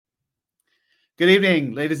Good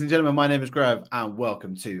evening, ladies and gentlemen. My name is Grove, and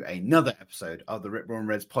welcome to another episode of the Rip Roaring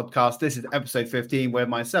Reds podcast. This is episode 15, where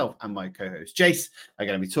myself and my co-host Jace are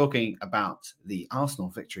going to be talking about the Arsenal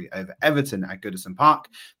victory over Everton at Goodison Park.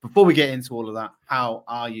 Before we get into all of that, how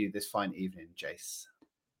are you this fine evening, Jace?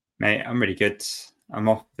 Mate, I'm really good. I'm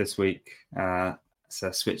off this week,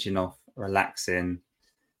 so switching off, relaxing.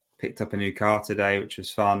 Picked up a new car today, which was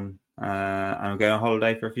fun, and I'm going on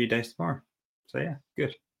holiday for a few days tomorrow. So yeah,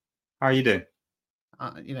 good. How are you doing?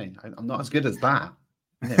 I'm not as good as that.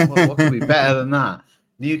 What could be better than that?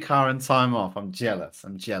 New car and time off. I'm jealous.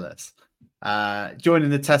 Joining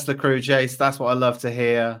the Tesla crew, Jace. That's what I love to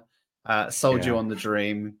hear. Sold you on the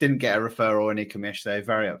dream. Didn't get a referral or any commission though.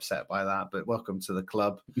 Very upset by that, but welcome to the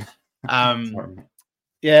club.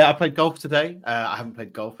 Yeah, I played golf today. I haven't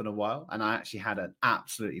played golf in a while, and I actually had an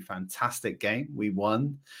absolutely fantastic game. We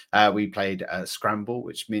won. We played Scramble,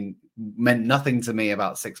 which meant nothing to me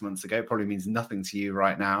about 6 months ago. Probably means nothing to you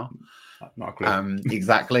right now. Not a clue.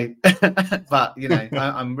 Exactly. But,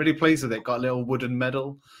 I'm really pleased with it. Got a little wooden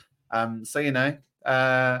medal. I'm as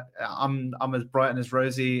bright and as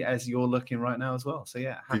rosy as you're looking right now as well. So,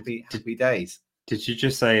 yeah, happy days. Did you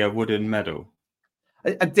just say a wooden medal?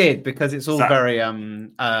 I did, because it's all very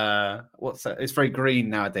it's very green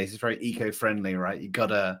nowadays. It's very eco-friendly, right? You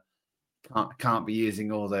can't be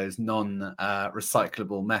using all those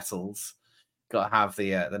non-recyclable metals. Got to have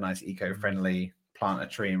the nice eco-friendly plant a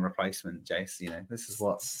tree in replacement, Jace. This is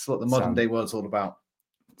what the modern day world's all about.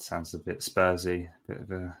 Sounds a bit Spursy, bit of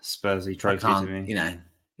a Spursy trophy to me.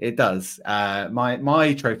 It does.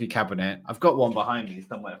 My trophy cabinet, I've got one behind me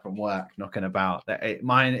somewhere from work knocking about.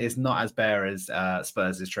 Mine is not as bare as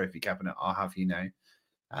Spurs' trophy cabinet, I'll have you know.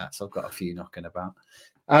 So I've got a few knocking about.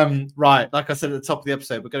 Right, like I said at the top of the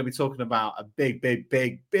episode, we're going to be talking about a big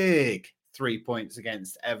 3 points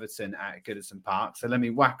against Everton at Goodison Park. So let me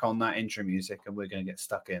whack on that intro music and we're going to get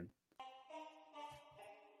stuck in.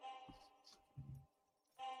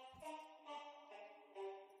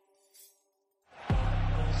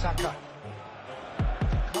 Saka.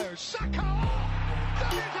 Saka!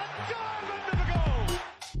 That is a diamond of a goal!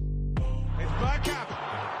 It's Bergkamp.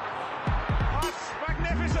 That's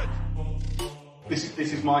magnificent!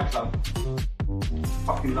 This is my club.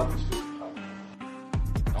 Fucking love this football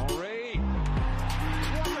club. Henry.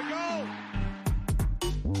 What a goal!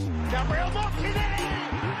 Gabriel Martinelli!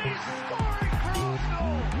 He's scoring for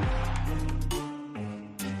Arsenal!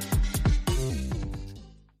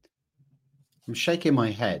 I'm shaking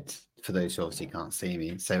my head for those who obviously can't see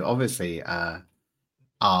me. So obviously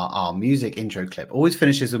our music intro clip always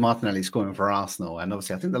finishes with Martinelli scoring for Arsenal. And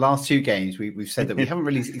obviously I think the last two games we've said that we haven't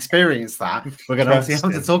really experienced that. We're going to obviously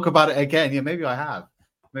have to talk about it again. Yeah, maybe I have.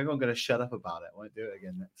 Maybe I'm going to shut up about it. I won't do it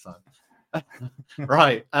again next time.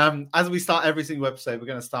 Right. As we start every single episode, we're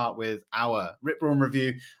going to start with our Rip Roaring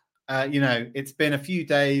review. It's been a few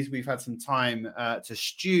days. We've had some time to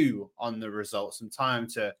stew on the results, some time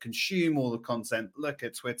to consume all the content, look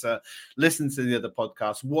at Twitter, listen to the other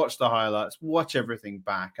podcasts, watch the highlights, watch everything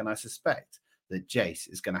back. And I suspect that Jace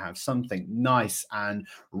is going to have something nice and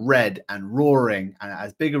red and roaring and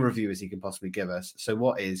as big a review as he can possibly give us. So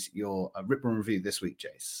what is your Rip Roaring review this week,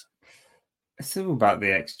 Jace? It's all about the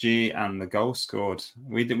XG and the goal scored.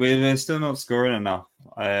 We're still not scoring enough.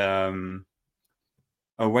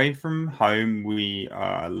 Away from home, we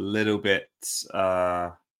are a little bit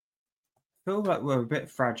feel like we're a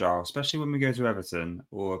bit fragile, especially when we go to Everton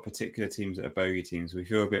or particular teams that are bogey teams. We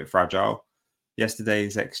feel a bit fragile.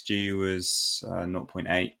 Yesterday's XG was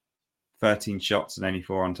 0.8, 13 shots and only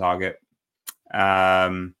 4 on target.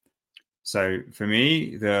 So for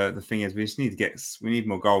me, the thing is, we need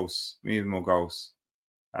more goals. We need more goals.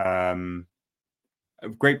 A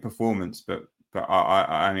great performance, but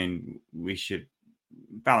I mean, we should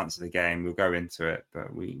balance of the game. We'll go into it,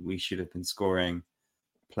 but we should have been scoring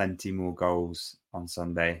plenty more goals on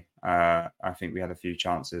Sunday. I think we had a few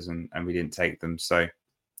chances and we didn't take them. So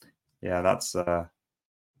yeah, that's a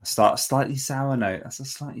slightly sour note. That's a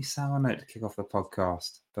slightly sour note to kick off the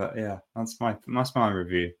podcast. But yeah, that's my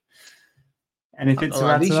review. Anything to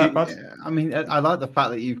add to that, bud? I mean, I like the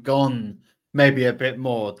fact that you've gone maybe a bit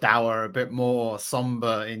more dour, a bit more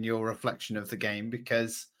somber in your reflection of the game,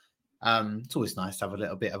 because it's always nice to have a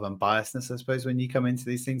little bit of unbiasedness, I suppose, when you come into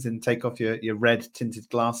these things and take off your red tinted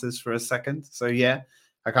glasses for a second. So yeah,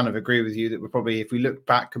 I kind of agree with you that we're probably, if we look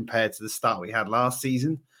back compared to the start we had last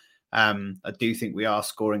season, I do think we are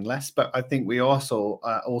scoring less, but I think we also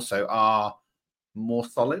are more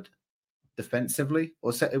solid defensively,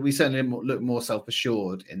 or we certainly look more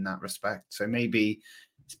self-assured in that respect. So maybe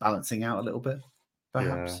it's balancing out a little bit,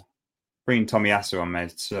 perhaps. Yeah. Bringing Tomiyasu on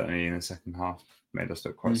made certainly in the second half made us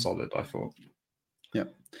look quite solid, I thought. Yeah.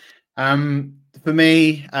 For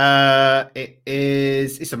me,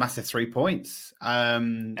 it's a massive 3 points. I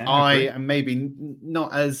am maybe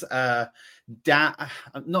not as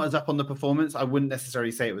not as up on the performance. I wouldn't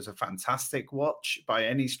necessarily say it was a fantastic watch by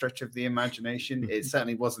any stretch of the imagination. It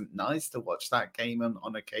certainly wasn't nice to watch that game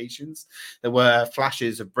on occasions. There were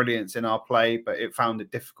flashes of brilliance in our play, but it found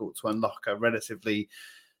it difficult to unlock a relatively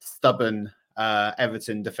stubborn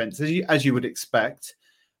Everton defence, as you would expect.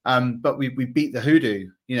 But we beat the Hoodoo.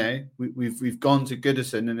 You know, we've gone to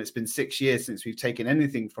Goodison, and it's been 6 years since we've taken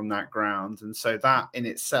anything from that ground, and so that in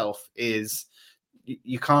itself is.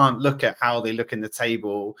 You can't look at how they look in the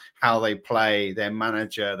table, how they play, their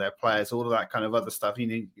manager, their players, all of that kind of other stuff. You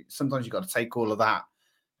know, sometimes you've got to take all of that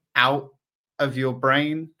out of your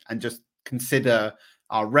brain and just consider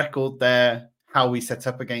our record there, how we set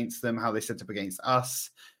up against them, how they set up against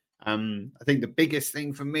us. I think the biggest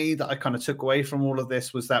thing for me that I kind of took away from all of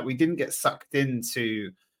this was that we didn't get sucked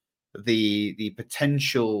into the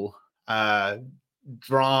potential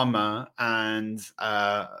drama and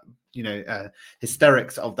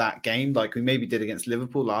hysterics of that game, like we maybe did against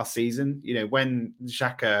Liverpool last season. You know, when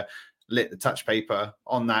Xhaka lit the touch paper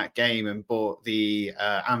on that game and brought the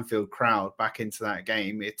Anfield crowd back into that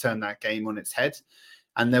game, it turned that game on its head.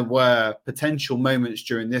 And there were potential moments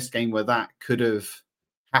during this game where that could have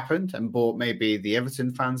happened and brought maybe the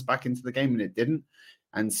Everton fans back into the game, and it didn't.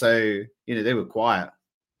 And so, you know, they were quiet,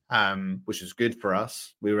 which was good for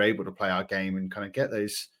us. We were able to play our game and kind of get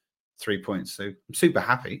those 3 points. So I'm super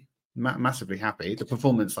happy, massively happy. The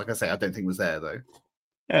performance, like I say, I don't think was there though.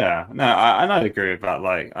 Yeah, no, I agree with that.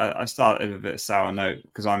 Like, I started with a bit of sour note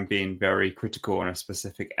because I'm being very critical on a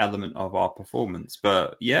specific element of our performance.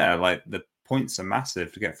 But yeah, like the points are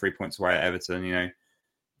massive to get 3 points away at Everton. You know,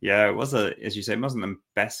 yeah, it was as you say, it wasn't the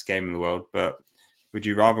best game in the world. But would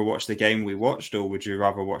you rather watch the game we watched, or would you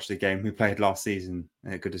rather watch the game we played last season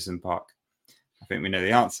at Goodison Park? I think we know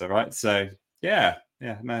the answer, right? So yeah,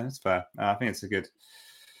 no, that's fair. I think it's a good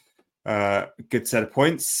set of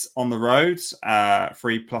points on the road.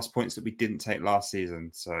 3+ points that we didn't take last season.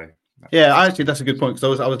 So yeah, actually, that's a good point,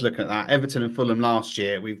 because I was looking at that. Everton and Fulham last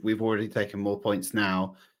year, we've already taken more points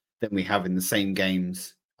now than we have in the same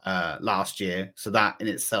games last year. So that in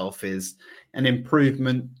itself is an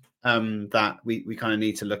improvement that we kind of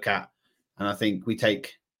need to look at. And I think we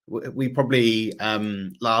probably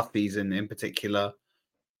last season in particular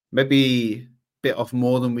maybe bit off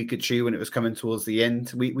more than we could chew when it was coming towards the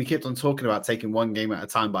end. We kept on talking about taking one game at a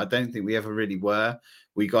time, but I don't think we ever really were.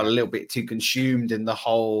 We got a little bit too consumed in the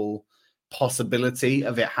whole possibility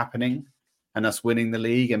of it happening and us winning the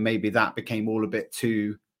league, and maybe that became all a bit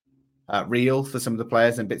too real for some of the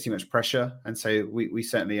players and a bit too much pressure. And so we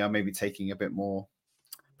certainly are maybe taking a bit more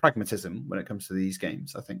pragmatism when it comes to these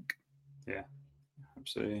games, I think. Yeah,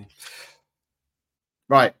 absolutely.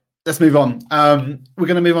 Right. Let's move on. We're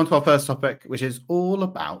going to move on to our first topic, which is all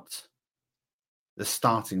about the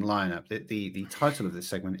starting lineup. The title of this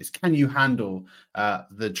segment is "Can You Handle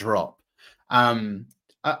the Drop?" I'm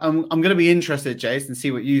going to be interested, Jace, and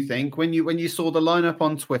see what you think. When you saw the lineup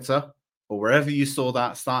on Twitter or wherever you saw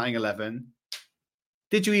that starting 11,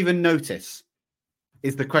 did you even notice?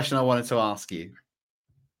 Is the question I wanted to ask you.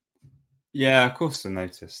 Yeah, of course I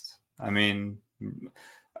noticed. I mean,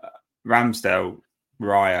 Ramsdale.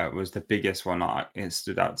 Raya was the biggest one that it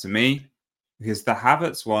stood out to me, because the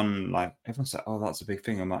Havertz one, like everyone said, oh, that's a big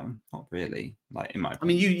thing. I'm like, not really. Like in my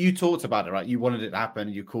opinion. I mean, you talked about it, right? You wanted it to happen.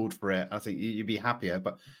 You called for it. I think you'd be happier.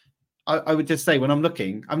 But I would just say, when I'm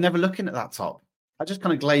never looking at that top. I just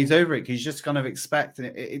kind of glaze over it because you just kind of expect, and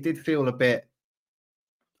it did feel a bit.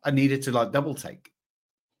 I needed to like double take.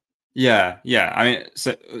 Yeah. I mean,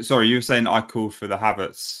 so sorry, you were saying I called for the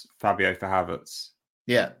Havertz, Fabio for Havertz.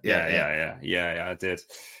 Yeah, I did.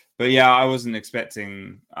 But yeah, I wasn't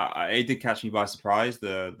expecting. It did catch me by surprise.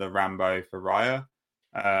 The Rambo for Raya.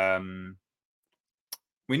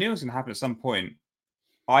 We knew it was going to happen at some point.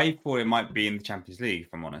 I thought it might be in the Champions League. If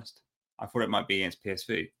I'm honest, I thought it might be against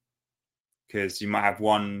PSV, because you might have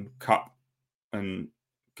one cup, and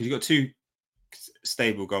because you've got two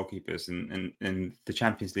stable goalkeepers in the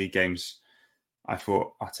Champions League games. I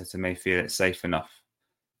thought Arteta may feel it's safe enough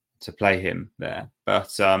to play him there,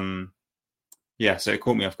 but so it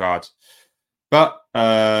caught me off guard. But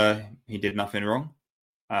he did nothing wrong,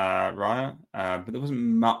 Raya. But there wasn't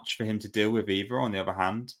much for him to deal with either. On the other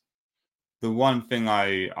hand, the one thing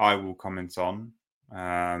I will comment on,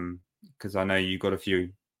 because I know you got a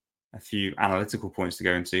few analytical points to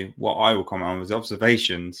go into. What I will comment on was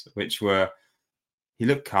observations, which were he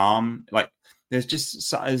looked calm. Like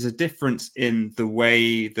there's a difference in the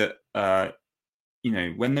way that.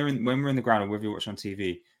 When we're in the ground or whether you watch on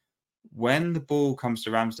TV, when the ball comes to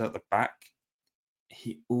Ramsdale at the back,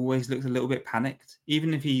 he always looks a little bit panicked.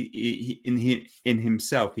 Even if he in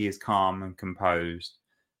himself, he is calm and composed,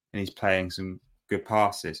 and he's playing some good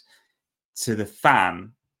passes. To the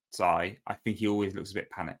fan's eye, I think he always looks a bit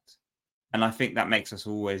panicked, and I think that makes us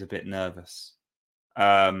always a bit nervous.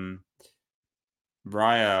 Raya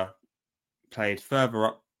played further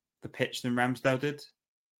up the pitch than Ramsdale did,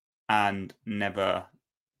 and I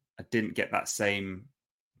didn't get that same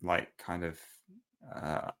like kind of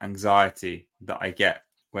anxiety that I get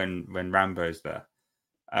when Rambo's there.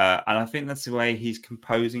 And I think that's the way he's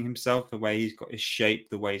composing himself, the way he's got his shape,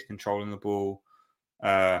 the way he's controlling the ball.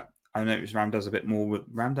 I noticed Ramsdale's a bit more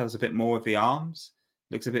with the arms.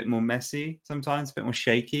 Looks a bit more messy sometimes, a bit more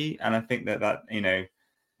shaky. And I think that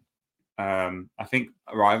I think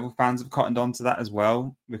rival fans have cottoned on to that as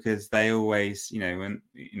well, because they always,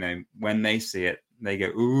 when they see it, they go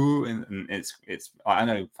ooh, and it's. I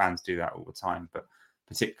know fans do that all the time, but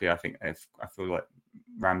particularly I feel like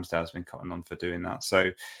Ramsdale's been cotton on for doing that.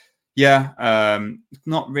 So yeah,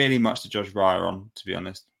 not really much to judge Raya on, to be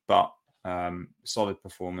honest, but solid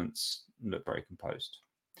performance, looked very composed.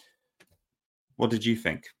 What did you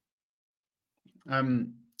think?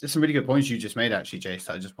 There's some really good points you just made, actually, Jace.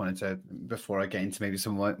 I just wanted to, before I get into maybe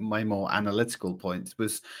some of my more analytical points,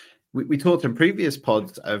 was we talked in previous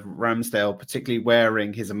pods of Ramsdale particularly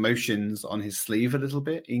wearing his emotions on his sleeve a little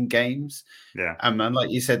bit in games. Yeah. And like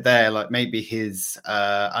you said there, like maybe his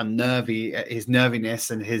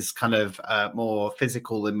nerviness and his kind of more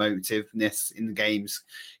physical emotiveness in the games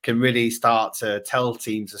can really start to tell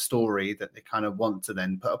teams a story that they kind of want to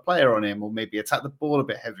then put a player on him, or maybe attack the ball a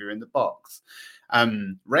bit heavier in the box.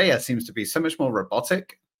 Raya seems to be so much more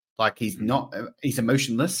robotic. Like he's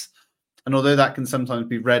emotionless. And although that can sometimes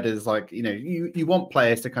be read as like, you want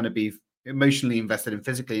players to kind of be emotionally invested and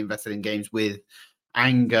physically invested in games with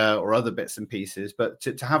anger or other bits and pieces, but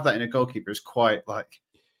to have that in a goalkeeper is quite like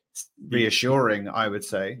reassuring, I would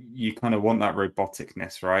say. You kind of want that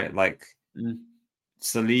roboticness, right? Like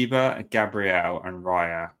Saliba, Gabriel, and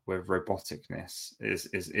Raya with roboticness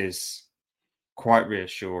is quite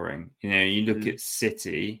reassuring. You look at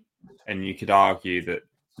City, and you could argue that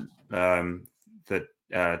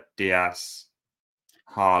Diaz,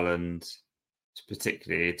 Haaland,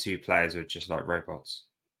 particularly, two players are just like robots.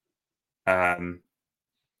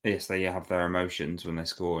 Yes, they have their emotions when they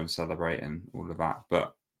score and celebrate and all of that,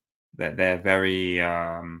 but they're very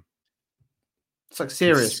it's like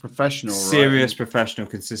serious professional,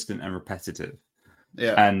 consistent, and repetitive.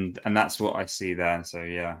 Yeah, and that's what I see there. So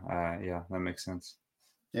yeah, that makes sense.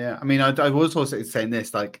 Yeah, I mean, I was also saying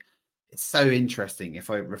this, like, it's so interesting if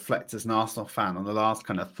I reflect as an Arsenal fan on the last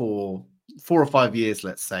kind of 4 or 5 years,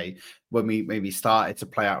 let's say, when we maybe started to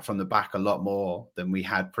play out from the back a lot more than we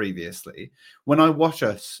had previously. When I watch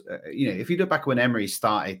us, if you look back when Emery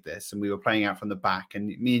started this and we were playing out from the back, and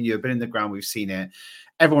me and you have been in the ground, we've seen it.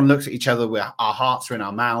 Everyone looks at each other with our hearts are in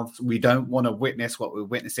our mouths. We don't want to witness what we're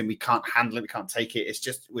witnessing. We can't handle it. We can't take it. It's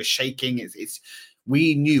just we're shaking.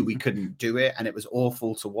 We knew we couldn't do it, and it was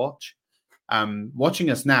awful to watch. Watching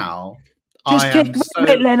us now, just get rid of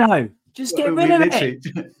it, Leno. Just get rid of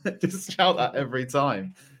it. Just shout that every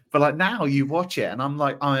time. But like now, you watch it, and I'm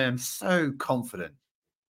like, I am so confident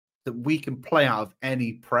that we can play out of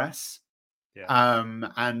any press. Yeah.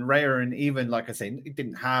 And Raya, and even like I say, it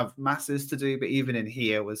didn't have masses to do, but even in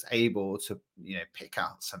here was able to pick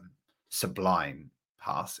out some sublime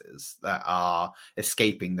passes that are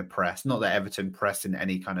escaping the press. Not that Everton press in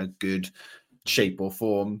any kind of good shape or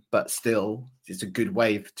form, but still it's a good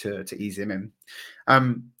way to ease him in.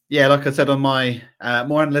 Like I said on my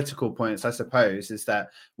more analytical points, I suppose, is that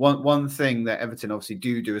one thing that Everton obviously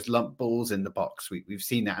do is lump balls in the box. We've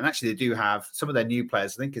seen that, and actually they do have some of their new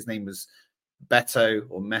players. I think his name was Beto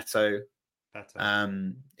or Meto.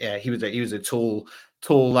 He was a tall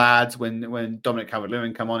lad when Dominic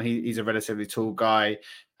Calvert-Lewin come on. He's a relatively tall guy.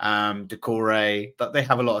 Decore, but they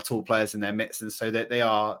have a lot of tall players in their midst, and so that they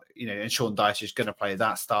are, and Sean Dyche is going to play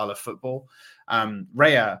that style of football.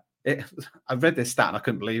 Raya, I read this stat and I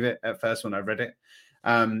couldn't believe it at first when I read it.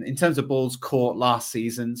 In terms of balls caught last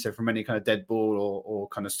season, so from any kind of dead ball or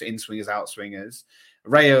kind of in-swingers, out-swingers,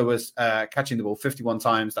 Raya was catching the ball 51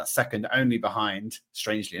 times. That's second only behind,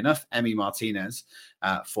 strangely enough, Emi Martinez,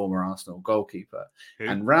 former Arsenal goalkeeper. Who?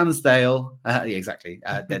 And Ramsdale,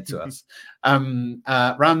 dead to us.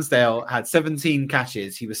 Ramsdale had 17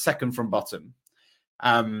 catches. He was second from bottom.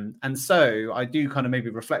 And so I do kind of maybe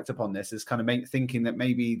reflect upon this as kind of thinking that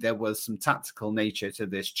maybe there was some tactical nature to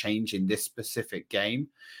this change in this specific game.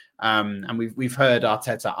 And we've heard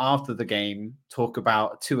Arteta after the game talk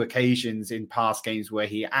about 2 occasions in past games where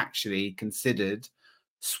he actually considered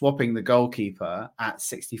swapping the goalkeeper at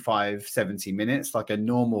 65, 70 minutes, like a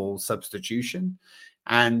normal substitution.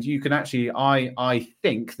 And you can actually, I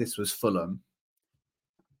think this was Fulham.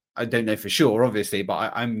 I don't know for sure, obviously,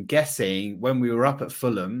 but I'm guessing when we were up at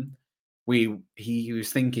Fulham, he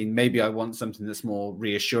was thinking maybe I want something that's more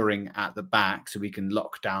reassuring at the back so we can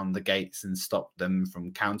lock down the gates and stop them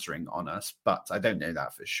from countering on us. But I don't know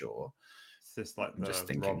that for sure. It's just like I'm just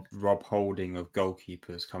thinking. Rob Holding of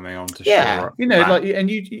goalkeepers coming on to yeah, shore up. You know, like, and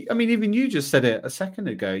I mean, even you just said it a second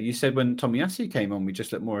ago. You said when Tomiyasu came on, we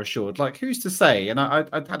just looked more assured. Like, who's to say? And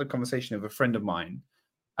I'd had a conversation with a friend of mine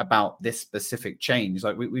about this specific change.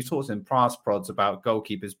 Like we've talked in past prods about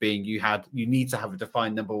goalkeepers being you need to have a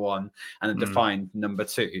defined number one and a defined number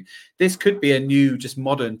two. This could be a new, just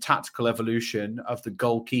modern tactical evolution of the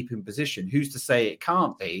goalkeeping position. Who's to say it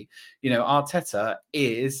can't be? You know, Arteta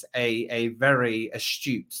is a very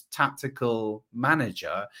astute tactical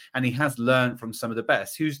manager, and he has learned from some of the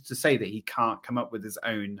best. Who's to say that he can't come up with his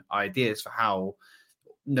own ideas for how,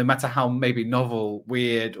 no matter how maybe novel,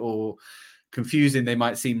 weird, or confusing they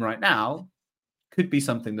might seem right now, could be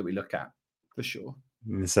something that we look at for sure.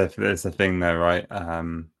 So there's a thing though, right?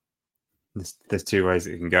 There's two ways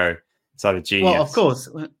it can go. It's either genius. Well, of course,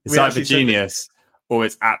 it's either genius or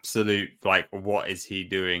it's absolute, like, what is he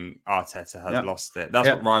doing? Arteta has lost it. That's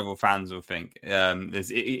what rival fans will think.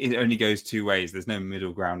 It only goes two ways. There's no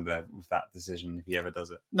middle ground there with that decision if he ever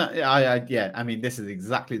does it. No, I mean, this is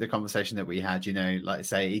exactly the conversation that we had. You know, like I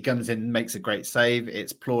say, he comes in, makes a great save.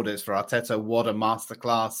 It's plaudits for Arteta. What a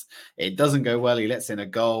masterclass! It doesn't go well. He lets in a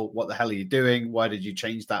goal. What the hell are you doing? Why did you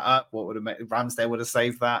change that up? What would have made Ramsdale would have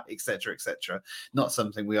saved that, etc., etc. Not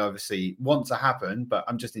something we obviously want to happen, but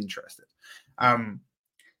I'm just interested.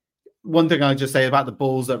 One thing I'll just say about the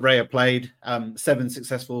balls that Raya played, 7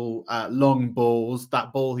 successful long balls.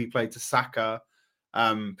 That ball he played to Saka,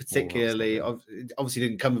 particularly, obviously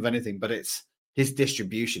didn't come with anything, but his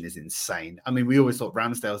distribution is insane. I mean, we always thought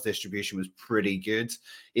Ramsdale's distribution was pretty good.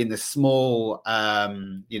 In the small,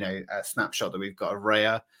 snapshot that we've got of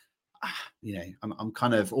Raya, you know, I'm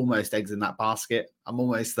kind of almost eggs in that basket. I'm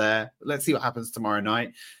almost there. Let's see what happens tomorrow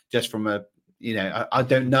night. Just from a, you know, I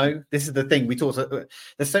don't know. This is the thing. We talked.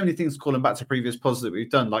 There's so many things calling back to previous pods that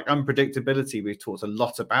we've done, like unpredictability. We've talked a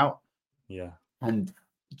lot about. Yeah. And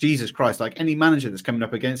Jesus Christ, like any manager that's coming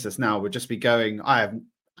up against us now would just be going, I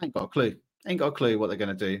ain't got a clue. Ain't got a clue what they're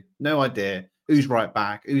going to do. No idea. Who's right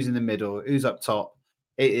back? Who's in the middle? Who's up top?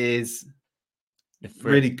 It is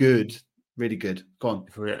really good. Really good. Go on.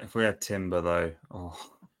 If we had Timber though,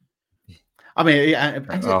 I mean, I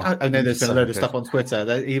know there's been a load of stuff on Twitter.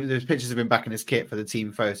 There's pictures of him back in his kit for the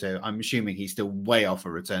team photo. I'm assuming he's still way off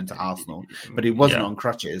a return to Arsenal, but he wasn't on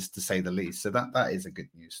crutches, to say the least. So that is a good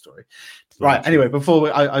news story. Right. Anyway,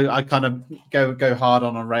 before I kind of go hard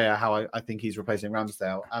on Raya, how I think he's replacing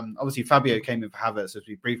Ramsdale. Obviously, Fabio came in for Havertz, as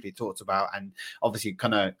we briefly talked about, and obviously,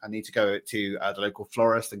 I need to go to the local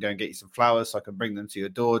florist and go and get you some flowers so I can bring them to your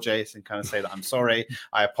door, Jace, and kind of say that I'm sorry.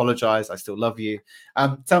 I apologize. I still love you.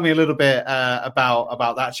 Tell me a little bit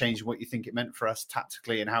about that change and what you think it meant for us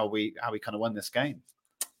tactically and how we kind of won this game.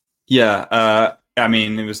 Yeah, I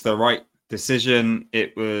mean, it was the right decision.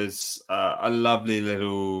 It was a lovely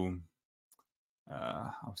little, I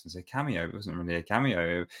was going to say cameo. It wasn't really a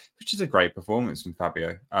cameo, which is a great performance from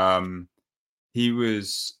Fabio. He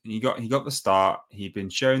got the start. He'd been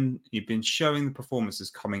showing the performances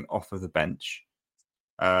coming off of the bench,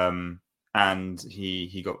 and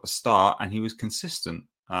he got the start, and he was consistent.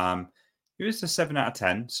 He was a 7 out of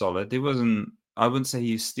 10, solid. It wasn't. I wouldn't say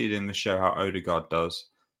he's stealing the show how Odegaard does,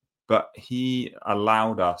 but he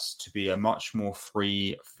allowed us to be a much more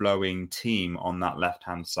free-flowing team on that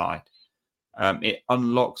left-hand side. It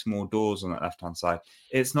unlocked more doors on that left-hand side.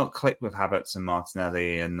 It's not clicked with Havertz and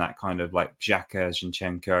Martinelli and that kind of like Xhaka,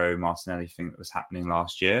 Zinchenko, Martinelli thing that was happening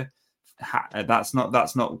last year. That's not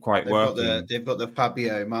quite working. They've got the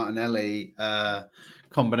Fabio Martinelli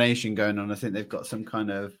combination going on. I think they've got some kind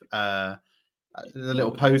of the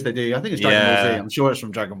little pose they do. I think it's Dragon Ball Z. I'm sure it's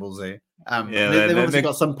from Dragon Ball Z. They've obviously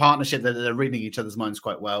got some partnership that they're reading each other's minds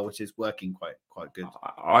quite well, which is working quite good.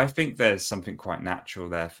 I think there's something quite natural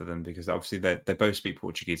there for them because obviously they both speak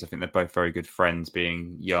Portuguese. I think they're both very good friends,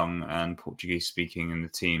 being young and Portuguese speaking in the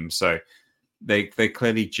team. So they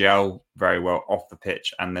clearly gel very well off the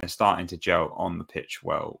pitch, and they're starting to gel on the pitch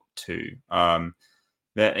well too. We'll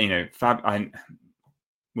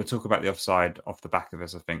talk about the offside off the back of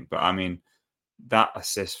this, I think, but I mean that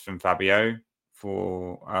assist from Fabio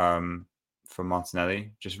for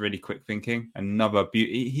Martinelli, just really quick thinking. Another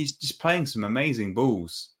beauty. He's just playing some amazing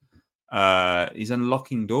balls. He's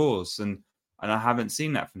unlocking doors, and I haven't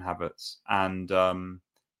seen that from Havertz. And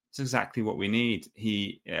It's exactly what we need.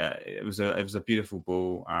 It was a beautiful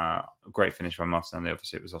ball, a great finish by Martinelli.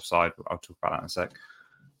 Obviously, it was offside. But I'll talk about that in a sec.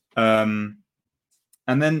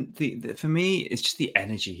 And then for me, it's just the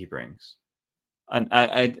energy he brings, and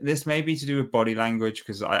this may be to do with body language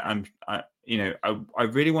because I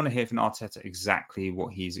really want to hear from Arteta exactly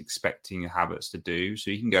what he's expecting Havertz to do,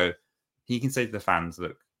 so he can say to the fans,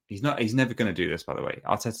 look. He's never going to do this, by the way.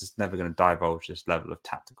 Arteta's never going to divulge this level of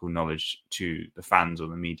tactical knowledge to the fans or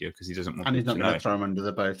the media because he doesn't want and he's people not to going know. to throw him under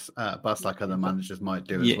the bus like other managers might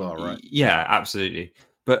do as well, right? Yeah, absolutely.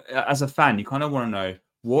 But as a fan, you kind of want to know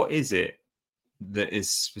what is it that is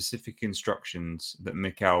specific instructions that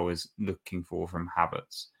Mikel is looking for from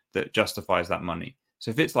Havertz that justifies that money.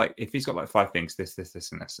 So if he's got like 5 things, this,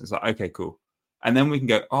 and this, it's like, okay, cool. And then we can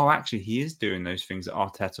go, oh, actually, he is doing those things that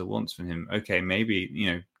Arteta wants from him. Okay,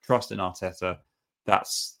 maybe, trust in Arteta,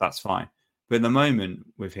 that's fine. But at the moment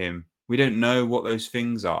with him, we don't know what those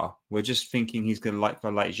things are. We're just thinking he's going to like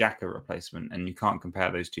Xhaka replacement, and you can't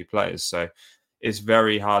compare those two players. So it's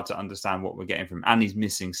very hard to understand what we're getting from him. And he's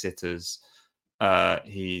missing sitters.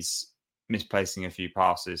 He's misplacing a few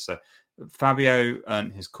passes. So Fabio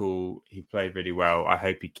earned his call. He played really well. I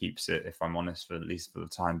hope he keeps it, if I'm honest, at least for the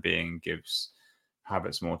time being, gives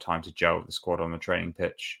Havertz more time to gel with the squad on the training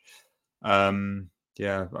pitch.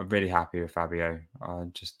 Yeah, I'm really happy with Fabio.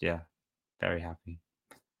 Very happy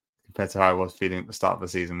compared to how I was feeling at the start of the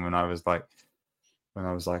season when I was like,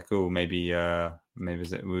 oh, maybe we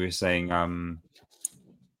were saying,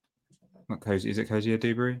 is it Cozy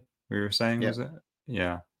Dewberry? We were saying, was it?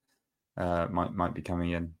 Yeah, might be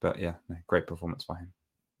coming in, but yeah, great performance by him.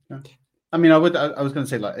 Yeah. I mean, I was going to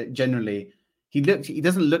say, like, generally, he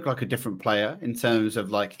doesn't look like a different player in terms of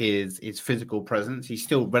like his physical presence. He's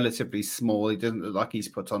still relatively small. He doesn't look like he's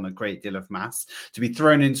put on a great deal of mass. To be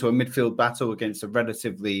thrown into a midfield battle against a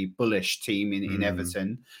relatively bullish team in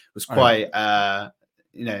Everton was quite, a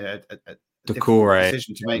difficult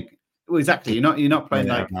decision to make. Well, exactly. You're not playing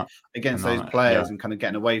against those players and kind of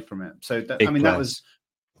getting away from it. So that was.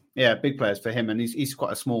 Yeah, big players for him, and he's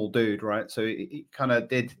quite a small dude, right? So he kind of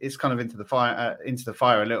it's kind of into the fire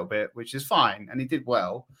a little bit, which is fine, and he did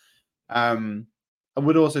well. I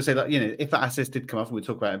would also say that if that assist did come off, and we'll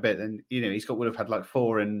talk about it a bit, then would have had like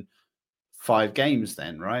 4 in 5 games,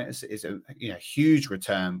 then, right? It's a huge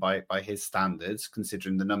return by his standards,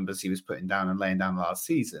 considering the numbers he was putting down and laying down last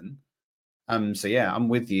season. So yeah, I'm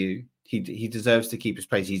with you. He deserves to keep his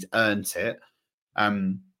place. He's earned it.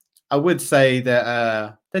 I would say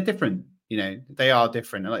that they're different. They are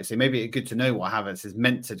different. And like I say, maybe it's good to know what Havertz is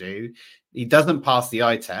meant to do. He doesn't pass the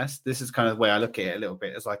eye test. This is kind of the way I look at it a little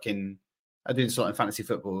bit. It's like I do this a lot in fantasy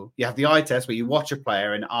football. You have the eye test where you watch a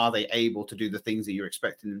player and are they able to do the things that you're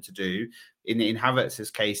expecting them to do? In Havertz's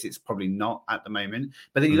case, it's probably not at the moment.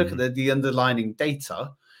 But then you look at the underlying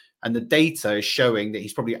data, and the data is showing that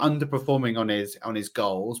he's probably underperforming on his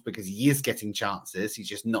goals because he is getting chances. He's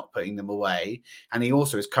just not putting them away. And he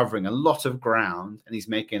also is covering a lot of ground, and he's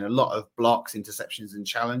making a lot of blocks, interceptions, and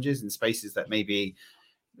challenges in spaces that maybe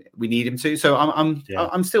we need him to. So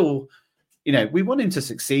I'm still, we want him to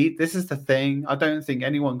succeed. This is the thing. I don't think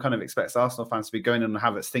anyone kind of expects Arsenal fans to be going on and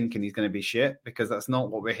Havertz thinking he's going to be shit, because that's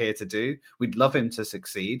not what we're here to do. We'd love him to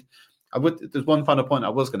succeed. There's one final point I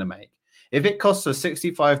was going to make. If it costs us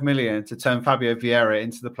 65 million to turn Fabio Vieira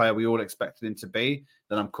into the player we all expected him to be,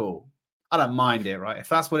 then I'm cool. I don't mind it, right? If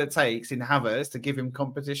that's what it takes in Havertz to give him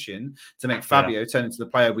competition to make Fabio turn into the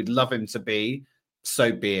player we'd love him to be, so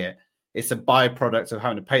be it. It's a byproduct of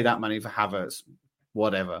having to pay that money for Havertz,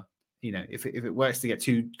 whatever. If it works to get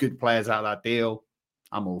 2 good players out of that deal,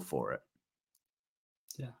 I'm all for it.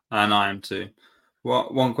 Yeah, and I am too. Well,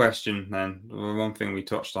 one question then, one thing we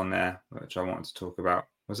touched on there, which I wanted to talk about.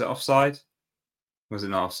 Was it offside? Was it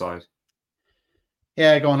not offside?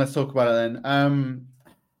 Yeah, go on. Let's talk about it then.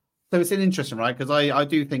 So it's an interesting, right? Because I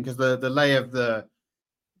do think as the lay of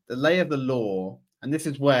the law, and this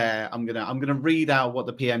is where I'm gonna read out what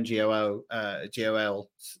the GOL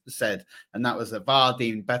said, and that was that VAR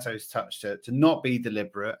deemed Beto's touch to not be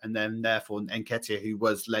deliberate, and then therefore Nketiah,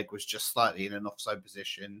 whose leg was just slightly in an offside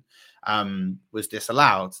position, was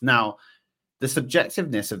disallowed. Now, the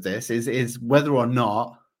subjectiveness of this is whether or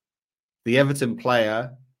not the Everton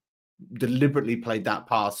player deliberately played that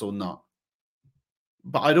pass or not.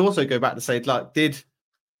 But I'd also go back to say, like,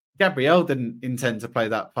 Gabriel didn't intend to play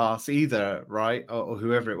that pass either, right? Or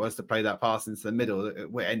whoever it was to play that pass into the middle, it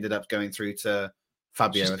ended up going through to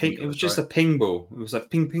Fabio. It was just a ping ball. It was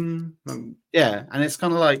like ping, ping. Yeah, and it's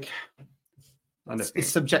kind of like it's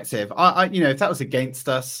subjective. I if that was against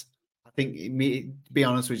us, I think, be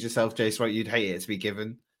honest with yourself, Jace, right? You'd hate it to be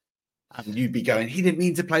given. And you'd be going, he didn't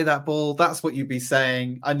mean to play that ball. That's what you'd be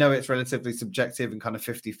saying. I know it's relatively subjective and kind of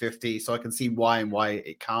 50-50, so I can see why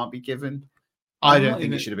it can't be given. I don't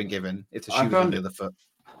think it should have been given if the shoe was on the other foot.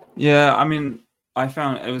 Yeah, I mean, I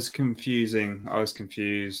found it was confusing. I was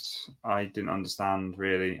confused. I didn't understand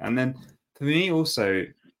really. And then for me also,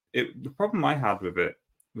 the problem I had with it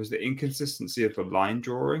was the inconsistency of the line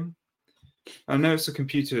drawing. I know it's a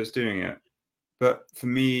computer that's doing it, but for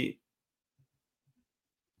me,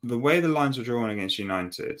 the way the lines were drawn against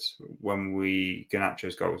United when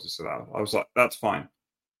Garnacho's goal was disallowed, I was like, that's fine.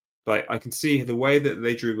 But I can see the way that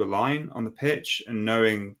they drew the line on the pitch and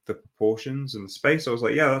knowing the proportions and the space, I was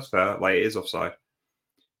like, yeah, that's fair. Like, it is offside.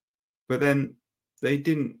 But then they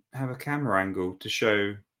didn't have a camera angle to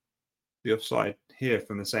show the offside here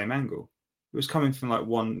from the same angle. It was coming from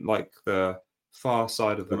the far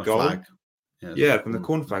side of the goal. Flag. From the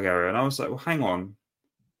corner flag area. And I was like, well, hang on.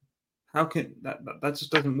 How can that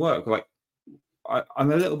just doesn't work? Like,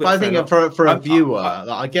 I'm a little bit. But I think for a viewer,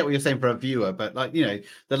 I get what you're saying for a viewer, but the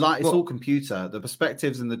light, it's all computer. The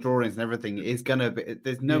perspectives and the drawings and everything is gonna be.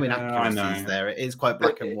 There's no inaccuracies there. It is quite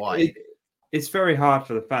black and white. It's very hard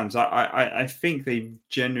for the fans. I think they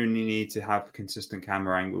genuinely need to have consistent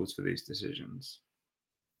camera angles for these decisions.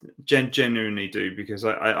 Genuinely do, because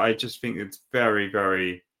I just think it's very,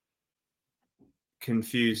 very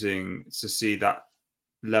confusing to see that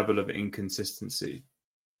level of inconsistency.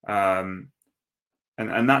 And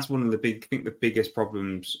that's one of the biggest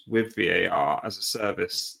problems with VAR as a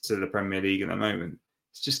service to the Premier League at the moment.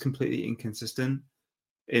 It's just completely inconsistent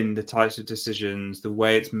in the types of decisions, the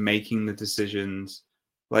way it's making the decisions.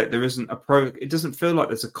 Like, there isn't it doesn't feel like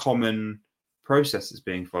there's a common process that's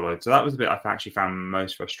being followed. So that was the bit I actually found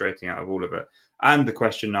most frustrating out of all of it. And the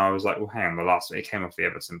question now, I was like, well, hang on, it came off the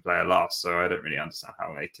Everton player last, so I don't really understand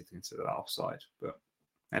how they could consider that offside. But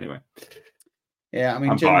anyway. Yeah, I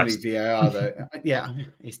mean, generally VAR, though, yeah,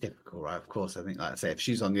 it's difficult, right? Of course, I think, like I say, if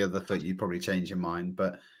she's on the other foot, you'd probably change your mind.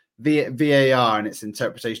 But VAR and its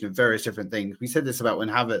interpretation of various different things. We said this about when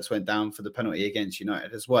Havertz went down for the penalty against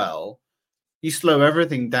United as well. You slow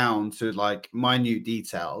everything down to like minute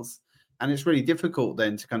details, and it's really difficult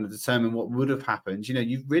then to kind of determine what would have happened.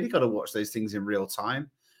 You've really got to watch those things in real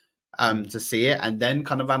time to see it, and then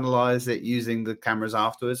kind of analyze it using the cameras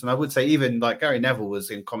afterwards. And I would say even like Gary Neville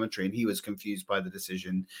was in commentary and he was confused by the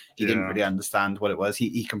decision. He didn't really understand what it was.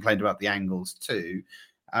 He complained about the angles too.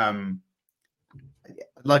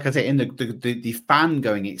 Like I say, in the fan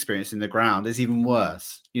going experience in the ground is even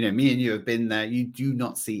worse. Me and you have been there. You do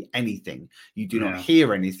not see anything. You do not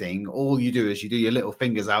hear anything. All you do is you do your little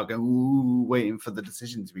fingers out, go, ooh, waiting for the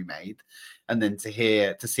decision to be made, and then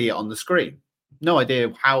to see it on the screen. No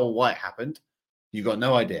idea how or why it happened. You've got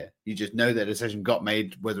no idea. You just know that a decision got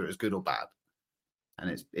made, whether it was good or bad,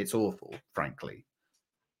 and it's awful, frankly.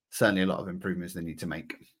 Certainly, a lot of improvements they need to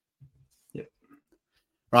make. Yeah.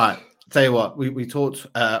 Right. Tell you what, we talked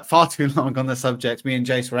far too long on the subject. Me and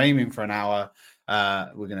Jace were aiming for an hour.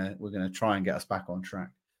 We're gonna try and get us back on track.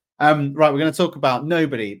 Right, we're going to talk about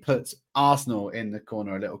nobody puts Arsenal in the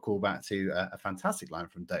corner. A little callback to a fantastic line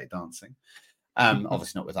from Dirty Dancing.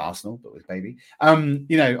 Obviously not with Arsenal, but with Baby. I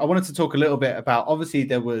wanted to talk a little bit about. Obviously,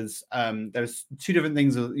 there's two different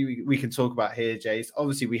things we can talk about here, Jace.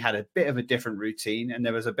 Obviously, we had a bit of a different routine, and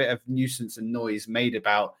there was a bit of nuisance and noise made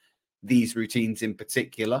about these routines in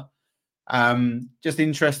particular. Just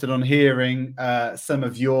interested on hearing some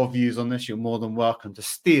of your views on this. You're more than welcome to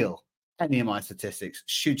steal any of my statistics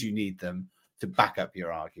should you need them to back up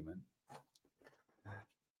your argument.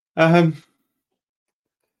 I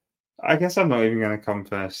guess I'm not even going to come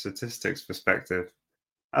from a statistics perspective.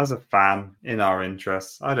 As a fan, in our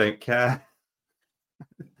interests, I don't care.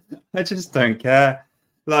 I just don't care.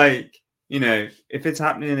 Like, if it's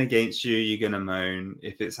happening against you, you're going to moan.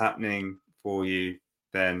 If it's happening for you,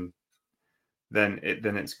 then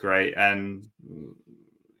it's great. And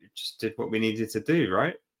we just did what we needed to do,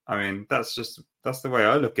 right? I mean, that's the way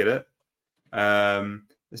I look at it.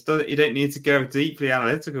 You don't need to go deeply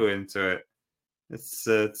analytical into it. It's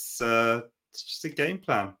just a game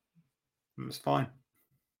plan. It's fine.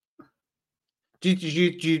 Do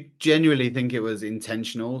you genuinely think it was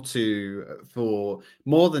intentional for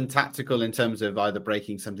more than tactical in terms of either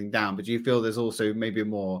breaking something down, but do you feel there's also maybe a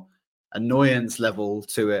more annoyance level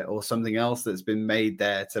to it or something else that's been made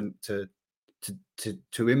there to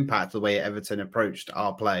impact the way Everton approached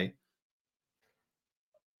our play?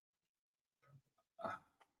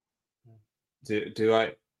 Do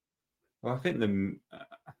I? Well, I think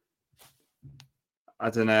I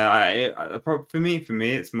don't know. For me,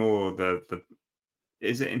 it's more the.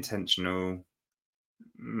 Is it intentional?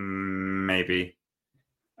 Maybe.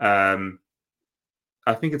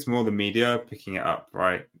 I think it's more the media picking it up,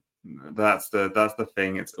 right? That's the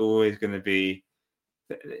thing. It's always going to be.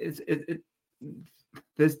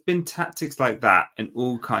 There's been tactics like that in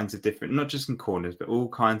all kinds of different, not just in corners, but all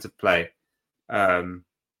kinds of play, for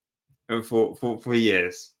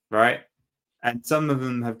years, right? And some of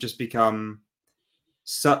them have just become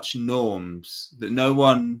such norms that no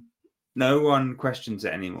one questions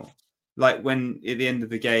it anymore. Like when at the end of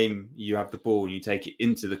the game you have the ball and you take it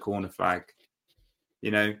into the corner flag,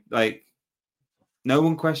 like no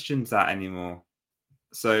one questions that anymore.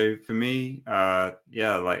 So for me, like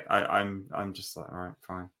I'm just like, all right,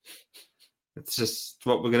 fine. It's just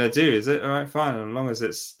what we're gonna do, is it? All right, fine. As long as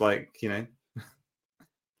it's like, as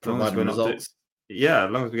long as we're not results.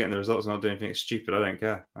 As long as we're getting the results and not doing anything stupid, I don't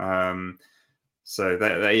care. So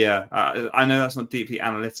I know that's not deeply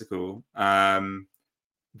analytical,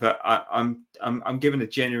 but I'm giving a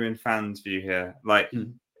genuine fan's view here. Like,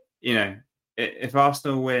 if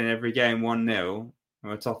Arsenal win every game 1-0 and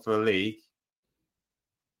we're top of the league,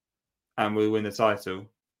 and we win the title,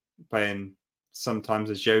 playing sometimes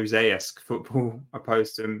a Jose-esque football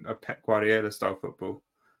opposed to a Pep Guardiola style football,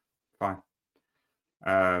 fine.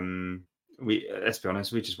 Let's be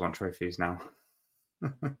honest, we just want trophies now.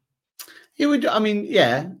 You would, I mean,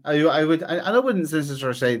 yeah, I would, and I wouldn't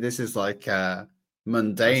necessarily say this is like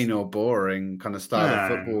mundane or boring kind of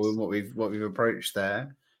style of football and what we've approached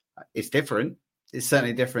there. It's different. It's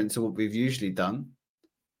certainly different to what we've usually done.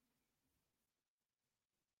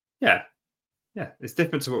 Yeah, it's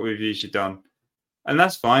different to what we've usually done, and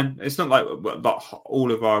that's fine. It's not like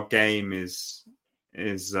all of our game is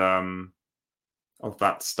of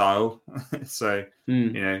that style. So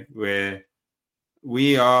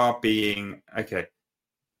we are being,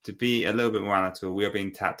 to be a little bit more analytical, we are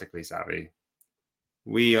being tactically savvy.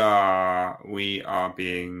 We are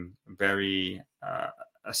being very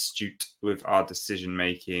astute with our decision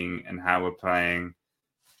making and how we're playing,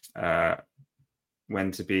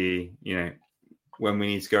 when to be, when we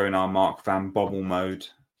need to go in our Mark Van Bommel mode.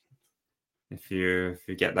 If you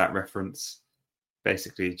get that reference,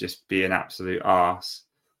 basically just be an absolute arse.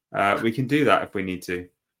 We can do that if we need to.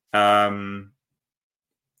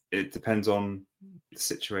 It depends on the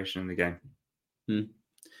situation in the game.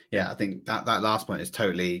 Yeah, I think that last point is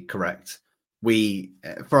totally correct. We,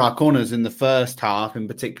 for our corners in the first half in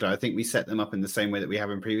particular, I think we set them up in the same way that we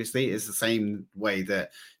haven't previously. It's the same way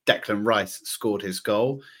that Declan Rice scored his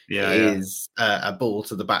goal. Is a ball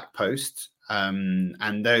to the back post.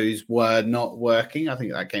 And those were not working. I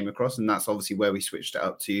think that came across, and that's obviously where we switched it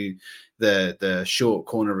up to the short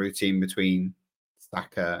corner routine between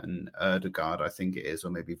Saka and Ødegaard, I think it is,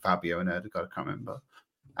 or maybe Fabio and Ødegaard, I can't remember.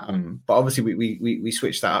 But obviously we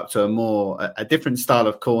switched that up to a different style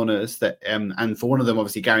of corners that and for one of them,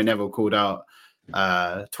 obviously Gary Neville called out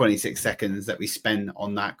 26 seconds that we spent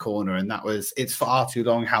on that corner, and it's far too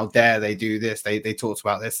long. How dare they do this? They talked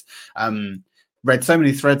about this. Read so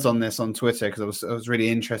many threads on this on Twitter because I was really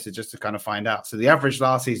interested just to kind of find out. So the average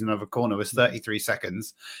last season of a corner was 33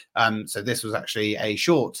 seconds. So this was actually a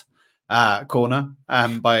short corner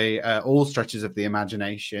by all stretches of the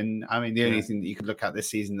imagination. I mean, the only thing that you could look at this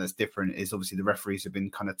season that's different is obviously the referees have been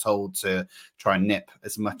kind of told to try and nip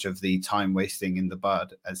as much of the time wasting in the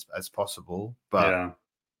bud as possible. But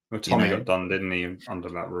Tommy got done, didn't he, under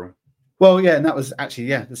that rule? Well, yeah, and that was actually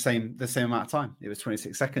the same amount of time. It was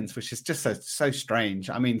 26 seconds, which is just so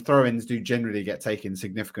strange. I mean, throw-ins do generally get taken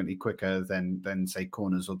significantly quicker than say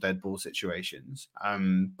corners or dead ball situations.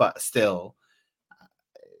 But still,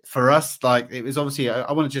 for us, like, it was obviously,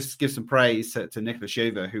 I want to just give some praise to Nicolas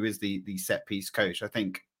Jover, who is the set piece coach. I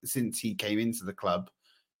think since he came into the club,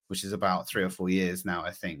 which is about 3 or 4 years now,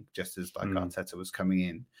 I think, just as like Arteta was coming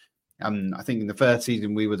in. I think in the first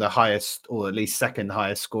season, we were the highest, or at least second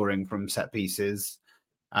highest scoring from set pieces.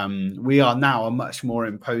 We are now a much more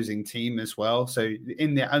imposing team as well. So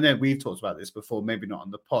I know we've talked about this before, maybe not on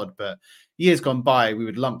the pod, but years gone by, we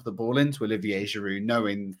would lump the ball into Olivier Giroud,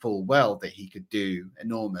 knowing full well that he could do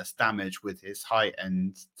enormous damage with his height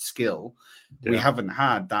and skill. Yeah. We haven't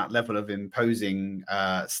had that level of imposing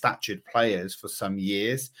statured players for some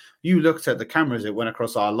years. You looked at the cameras that went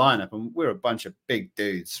across our lineup, and we're a bunch of big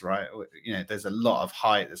dudes, right? There's a lot of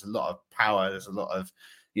height, there's a lot of power, there's a lot of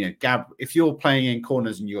if you're playing in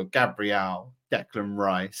corners and you're Gabriel, Declan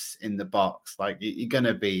Rice in the box, like you're going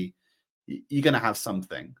to have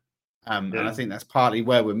something. And I think that's partly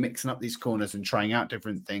where we're mixing up these corners and trying out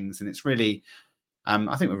different things. And it's really,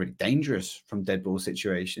 I think we're really dangerous from dead ball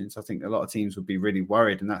situations. I think a lot of teams would be really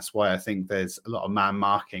worried. And that's why I think there's a lot of man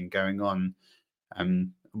marking going on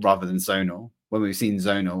rather than zonal. When we've seen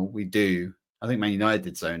zonal, I think Man United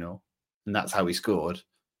did zonal, and that's how we scored.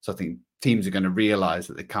 So I think teams are going to realise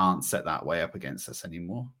that they can't set that way up against us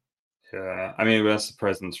anymore. Yeah, I mean that's the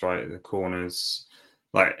presence, right? The corners,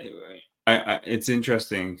 like it's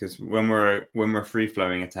interesting because when we're free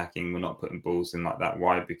flowing attacking, we're not putting balls in like that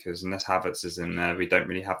wide because unless Havertz is in there, we don't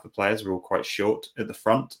really have the players. We're all quite short at the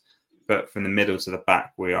front, but from the middle to the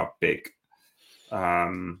back, we are big,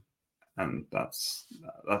 and that's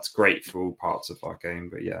great for all parts of our game.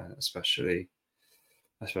 But yeah, especially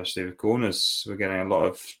with corners, we're getting a lot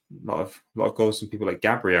of goals from people like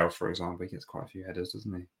Gabriel, for example. He gets quite a few headers,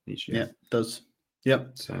 doesn't he? Each year. Yeah, does.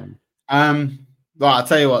 Yep. So, right, I'll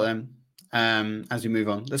tell you what then. As we move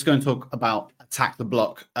on, let's go and talk about attack the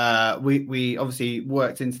block. We obviously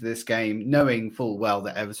worked into this game knowing full well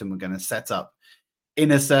that Everton were going to set up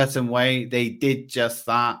in a certain way. They did just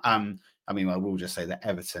that. I will just say that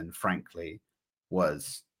Everton, frankly,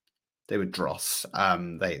 they were dross.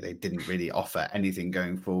 They didn't really offer anything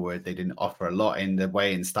going forward. They didn't offer a lot in the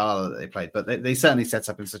way and style that they played, but they certainly set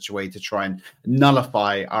up in such a way to try and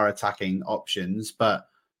nullify our attacking options. But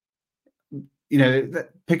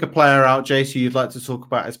pick a player out, Jace, who you'd like to talk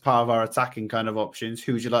about as part of our attacking kind of options.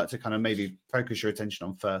 Who would you like to kind of maybe focus your attention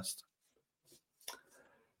on first?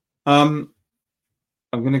 I'm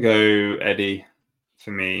going to go Eddie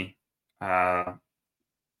for me,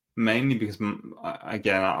 mainly because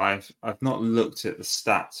again I've not looked at the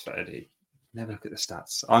stats for Eddie. Never look at the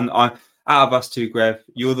stats. I'm out of us two, Grev.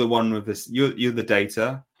 You're the one with this. You're the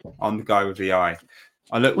data. I'm the guy with the eye.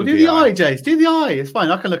 Do the eye, Jace. Do the eye. It's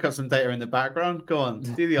fine. I can look up some data in the background. Go on,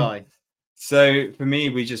 do the eye. So for me,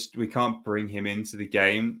 we can't bring him into the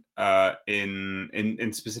game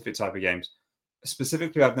in specific type of games.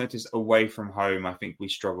 Specifically, I've noticed away from home, I think we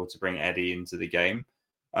struggle to bring Eddie into the game.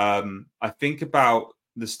 I think about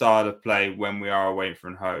the style of play when we are away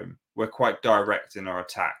from home. We're quite direct in our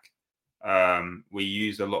attack. We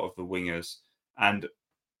use a lot of the wingers, and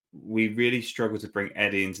we really struggle to bring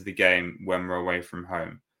Eddie into the game when we're away from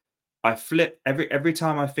home. I flip every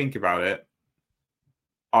time I think about it.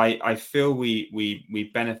 I feel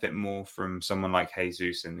we benefit more from someone like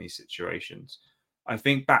Jesus in these situations. I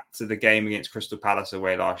think back to the game against Crystal Palace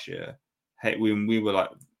away last year. We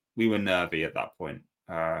were nervy at that point.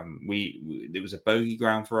 It was a bogey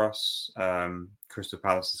ground for us, Crystal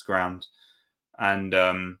Palace's ground,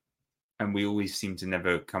 and we always seem to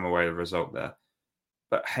never come away with a result there.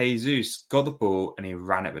 But Jesus got the ball and he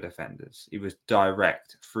ran it with defenders. He was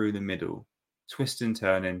direct through the middle, twisting,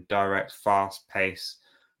 turning, direct, fast pace.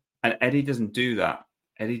 And Eddie doesn't do that.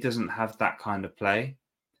 Eddie doesn't have that kind of play.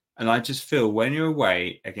 And I just feel when you're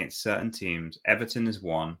away against certain teams, Everton is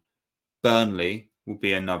one, Burnley will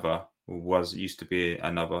be another, or used to be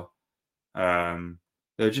another. There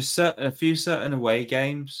are just a few certain away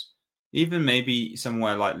games, even maybe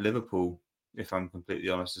somewhere like Liverpool, if I'm completely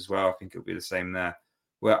honest as well. I think it'll be the same there,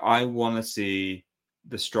 where I want to see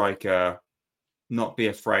the striker not be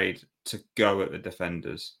afraid to go at the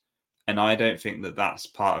defenders. And I don't think that that's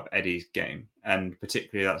part of Eddie's game. And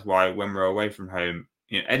particularly that's why when we're away from home,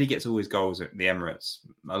 Eddie gets all his goals at the Emirates.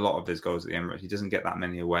 A lot of his goals at the Emirates. He doesn't get that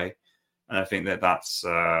many away. And I think that's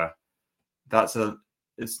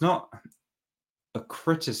it's not a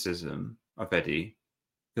criticism of Eddie,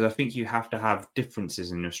 because I think you have to have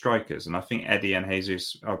differences in your strikers. And I think Eddie and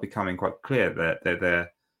Jesus are becoming quite clear that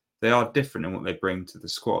they are different in what they bring to the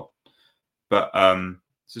squad. But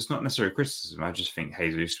so it's not necessarily criticism. I just think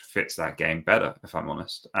Jesus fits that game better, if I'm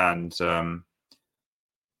honest. And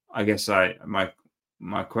I guess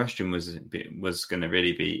my question was going to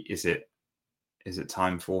really be: is it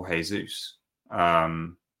time for Jesus?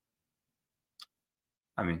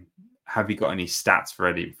 I mean, have you got any stats for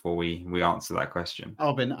Eddie before we answer that question?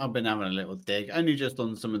 I've been having a little dig, only just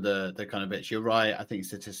on some of the kind of bits. You're right. I think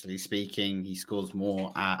statistically speaking, he scores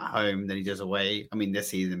more at home than he does away. I mean, this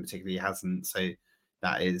season particularly he hasn't, so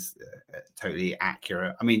that is totally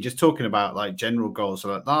accurate. I mean, just talking about like general goals.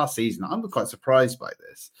 So like last season, I'm quite surprised by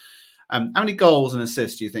this. How many goals and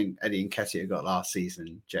assists do you think Eddie Nketiah got last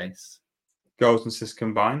season, Jace? Goals and assists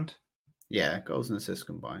combined? Yeah, goals and assists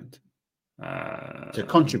combined. So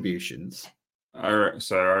contributions. I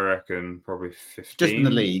reckon probably 15. Just in the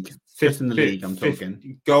league. Just in the league, I'm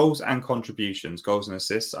talking. Goals and contributions. Goals and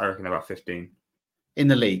assists, I reckon about 15. In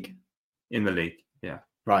the league? In the league, yeah.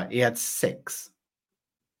 Right, he had 6.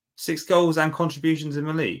 6 goals and contributions in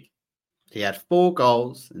the league? He had 4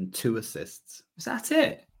 goals and 2 assists. Is that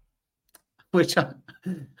it? which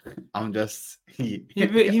I'm just He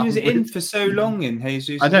was in for so long in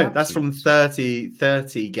Jesus. I know that's from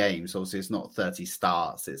 30 games. Obviously, it's not 30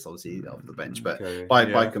 starts. It's obviously off the bench. But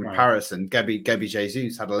by comparison, Gabby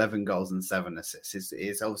Jesus had 11 goals and 7 assists.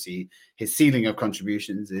 Is obviously his ceiling of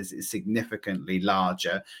contributions is significantly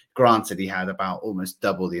larger. Granted, he had about almost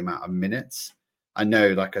double the amount of minutes. I know,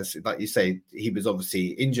 like you say, he was obviously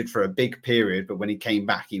injured for a big period, but when he came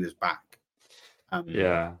back, he was back.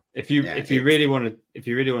 If you really want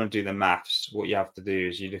to do the maths, what you have to do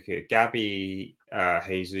is you look at Gabby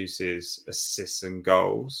Jesus's assists and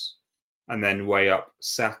goals, and then weigh up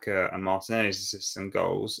Saka and Martinelli's assists and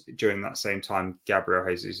goals during that same time Gabriel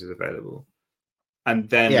Jesus is available. And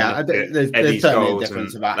then there's certainly a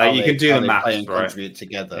difference about how you can do the maths, play and right? contribute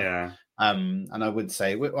together. Yeah. And I would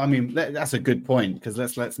say, I mean, that's a good point, because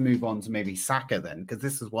let's move on to maybe Saka then, because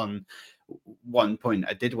this is one point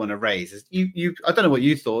I did want to raise. Is you I don't know what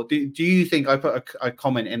you thought. Do you think I put a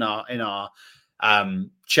comment in our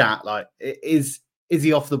chat, like, is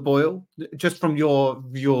he off the boil? Just from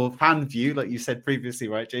your fan view, like you said previously,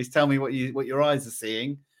 right, Jace? Tell me what your eyes are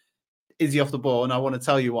seeing. Is he off the boil? And I want to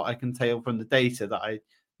tell you what I can tell from the data that I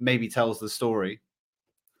maybe tells the story.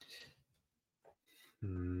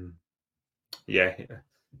 Yeah.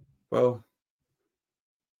 Well,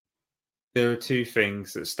 there are two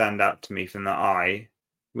things that stand out to me from the eye,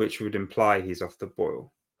 which would imply he's off the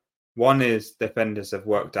boil. One is defenders have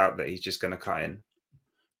worked out that he's just going to cut in.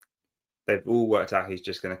 They've all worked out he's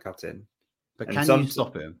just going to cut in. But can you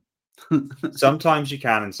stop him? Sometimes you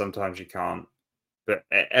can and sometimes you can't. But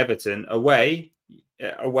at Everton, away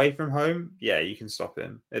from home, yeah, you can stop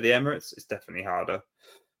him. At the Emirates, it's definitely harder.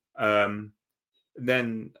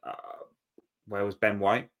 Then where was Ben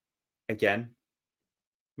White? Again,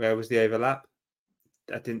 where was the overlap?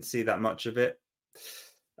 I didn't see that much of it.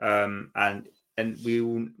 And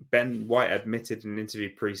Ben White admitted in an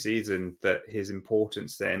interview pre-season that his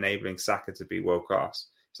importance to enabling Saka to be world class.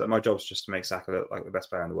 So my job's just to make Saka look like the best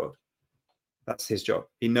player in the world. That's his job.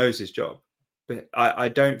 He knows his job. But I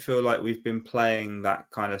don't feel like we've been playing that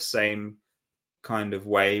kind of same kind of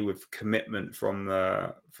way with commitment from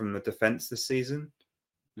the defense this season,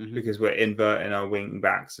 because we're inverting our wing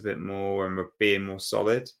backs a bit more and we're being more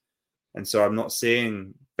solid. And so I'm not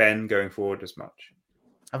seeing Ben going forward as much.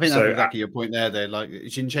 I think that's exactly your point there, though. Like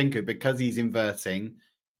Zinchenko, because he's inverting,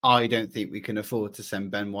 I don't think we can afford to send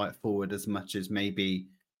Ben White forward as much as maybe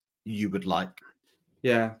you would like.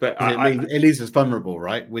 Yeah, but it leaves us vulnerable,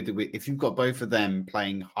 right? If you've got both of them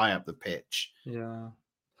playing high up the pitch. Yeah.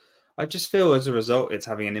 I just feel as a result, it's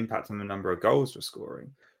having an impact on the number of goals we're scoring.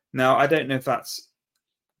 Now, I don't know if that's...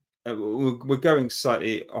 we're going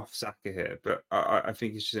slightly off Saka here, but I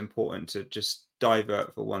think it's just important to just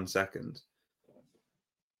divert for 1 second.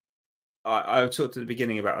 I talked at the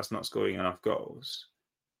beginning about us not scoring enough goals.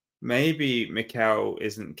 Maybe Mikel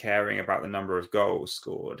isn't caring about the number of goals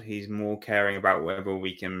scored. He's more caring about whether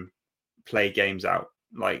we can play games out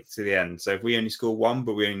like to the end. So if we only score one,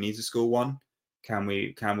 but we only need to score one, can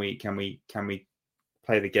we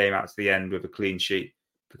play the game out to the end with a clean sheet?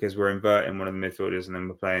 Because we're inverting one of the midfielders and then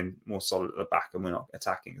we're playing more solid at the back and we're not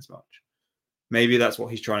attacking as much. Maybe that's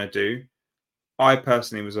what he's trying to do. I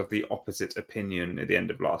personally was of the opposite opinion at the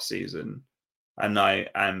end of last season. And I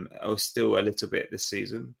was still a little bit this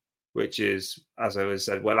season, which is, as I always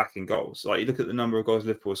said, we're lacking goals. Like, you look at the number of goals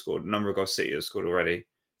Liverpool scored, the number of goals City has scored already,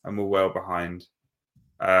 and we're well behind.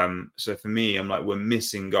 So for me, I'm like, we're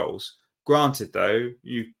missing goals. Granted, though,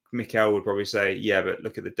 Mikel would probably say, yeah, but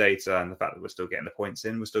look at the data and the fact that we're still getting the points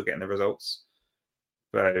in, we're still getting the results.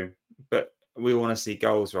 So, but we want to see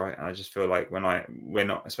goals, right? And I just feel like we're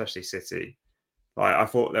not, especially City. Like, I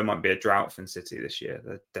thought there might be a drought from City this year.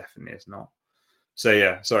 There definitely is not. So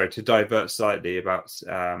yeah, sorry to divert slightly about,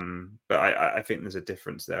 but I think there's a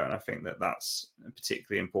difference there, and I think that's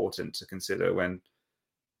particularly important to consider when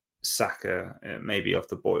Saka may be off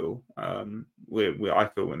the boil. I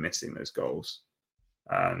feel we're missing those goals,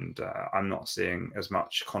 and I'm not seeing as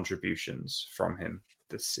much contributions from him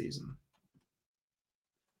this season.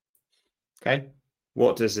 Okay,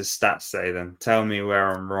 what does his stats say then? Tell me where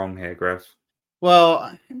I'm wrong here, Griff.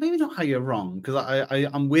 Well, maybe not how you're wrong, because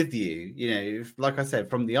I'm with you. You know, like I said,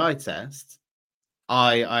 from the eye test,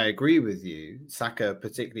 I agree with you. Saka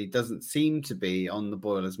particularly doesn't seem to be on the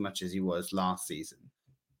boil as much as he was last season.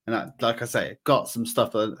 And that, like I say, got some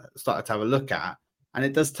stuff I started to have a look at, and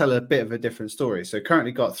it does tell a bit of a different story. So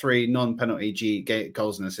currently got 3 non-penalty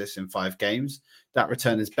goals and assists in 5 games. That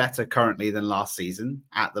return is better currently than last season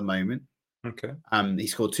at the moment. Okay. He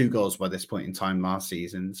scored 2 goals by this point in time last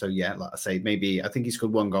season. So yeah, like I say, maybe I think he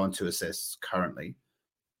scored 1 goal and 2 assists currently.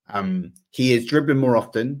 He is dribbling more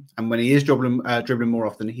often, and when he is dribbling more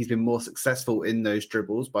often, he's been more successful in those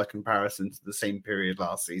dribbles by comparison to the same period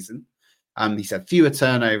last season. He's had fewer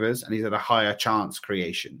turnovers, and he's had a higher chance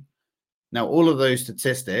creation. Now, all of those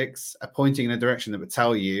statistics are pointing in a direction that would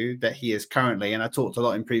tell you that he is currently, and I talked a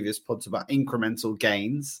lot in previous pods about incremental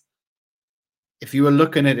gains. If you were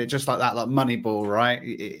looking at it just like that, like Moneyball,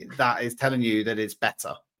 right, that is telling you that it's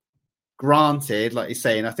better. Granted, like you're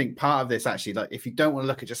saying, I think part of this actually, like if you don't want to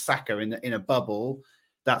look at just Saka in a bubble,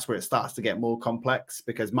 that's where it starts to get more complex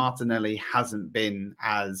because Martinelli hasn't been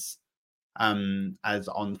as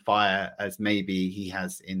on fire as maybe he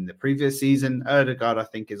has in the previous season. Ødegaard, I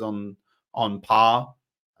think, is on par.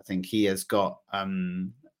 I think he has got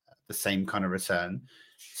the same kind of return.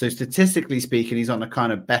 So statistically speaking, he's on a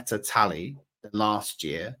kind of better tally than last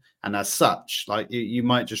year. And as such, like you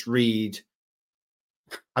might just read,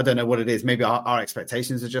 I don't know what it is. Maybe our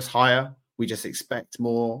expectations are just higher. We just expect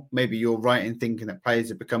more. Maybe you're right in thinking that players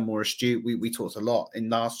have become more astute. We talked a lot in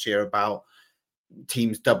last year about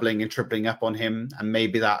teams doubling and tripling up on him. And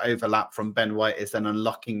maybe that overlap from Ben White is then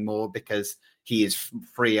unlocking more because he is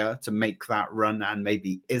freer to make that run and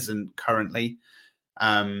maybe isn't currently.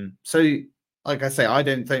 So like I say, I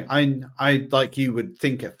don't think I like you would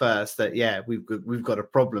think at first that, yeah, we've got a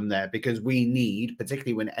problem there because we need,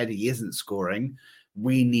 particularly when Eddie isn't scoring,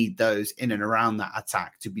 we need those in and around that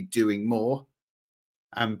attack to be doing more.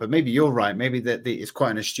 But maybe you're right. Maybe that it's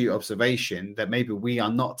quite an astute observation that maybe we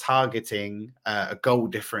are not targeting a goal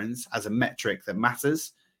difference as a metric that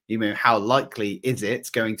matters. You know, how likely is it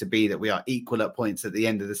going to be that we are equal at points at the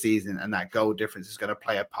end of the season and that goal difference is going to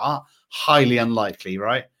play a part? Highly unlikely,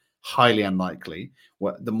 right? Highly unlikely.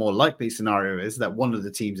 What the more likely scenario is that one of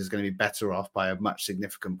the teams is going to be better off by a much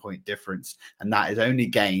significant point difference, and that is only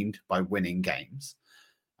gained by winning games.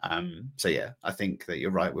 So yeah, I think that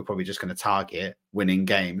you're right. We're probably just going to target winning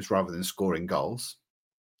games rather than scoring goals.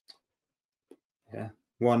 Yeah,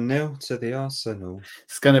 1-0 to the Arsenal.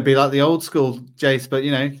 It's going to be like the old school, Jace, but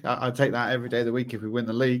you know, I'd take that every day of the week if we win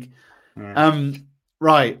the league. Yeah.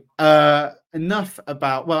 Right. Enough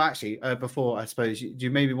about. Well, actually, before I suppose, do you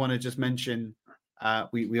maybe want to just mention?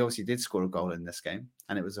 We obviously did score a goal in this game,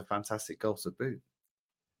 and it was a fantastic goal to boot.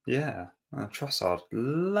 Yeah, Trossard,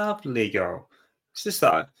 lovely goal. It's just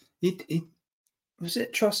that was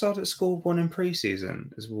it Trossard that scored one in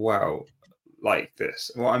pre-season as well, like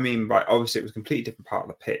this. What I mean by obviously it was a completely different part of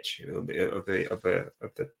the pitch of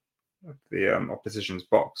the opposition's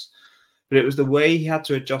box, but it was the way he had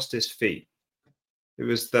to adjust his feet. It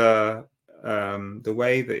was the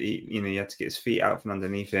way that he had to get his feet out from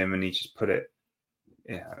underneath him, and he just put it.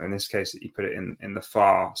 Yeah, in this case, he put it in the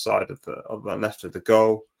far side of the left of the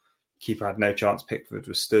goal. Keeper had no chance. Pickford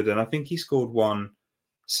was stood, and I think he scored one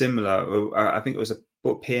similar. I think it was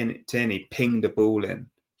Tierney pinged a ball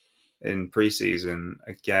in pre-season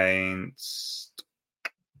against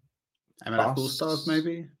MLS All-Stars,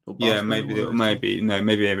 maybe. Yeah, maybe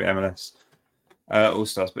MLS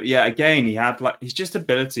All-Stars. But yeah, again, he had his just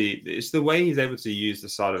ability. It's the way he's able to use the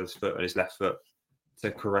side of his foot and his left foot to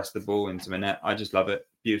caress the ball into the net. I just love it.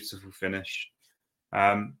 Beautiful finish.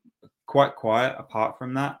 Quite quiet apart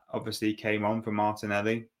from that. Obviously, he came on for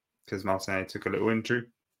Martinelli because Martinelli took a little injury.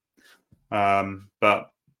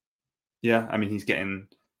 But yeah, I mean, he's getting.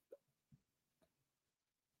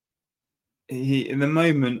 In the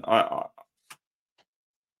moment,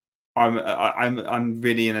 I'm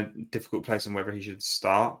really in a difficult place on whether he should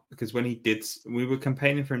start because when he did, we were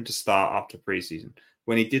campaigning for him to start after preseason.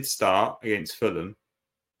 When he did start against Fulham,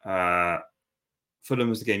 Fulham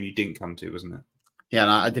was the game you didn't come to, wasn't it? Yeah,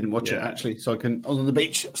 and I didn't watch it actually, so I was on the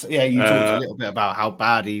beach. So, yeah, you talked a little bit about how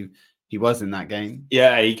bad he was in that game.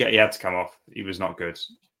 Yeah, he had to come off. He was not good.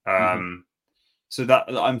 So that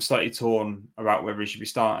I'm slightly torn about whether he should be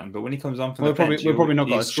starting. But when he comes on for the bench, we're probably not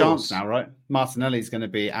got a chance now, right? Martinelli's going to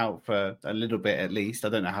be out for a little bit at least. I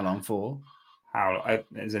don't know how long for. How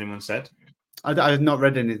has anyone said? I've not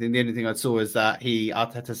read anything. The only thing I saw is that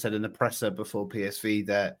Arteta said in the presser before PSV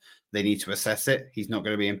that they need to assess it. He's not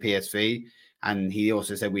going to be in PSV. And he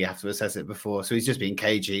also said we have to assess it before. So he's just being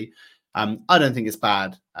cagey. I don't think it's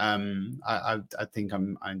bad. I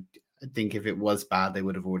think if it was bad, they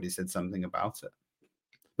would have already said something about it.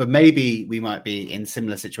 But maybe we might be in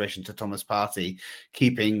similar situation to Thomas Partey,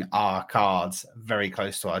 keeping our cards very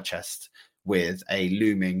close to our chest with a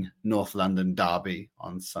looming North London derby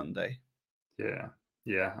on Sunday.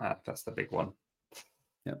 Yeah, that's the big one.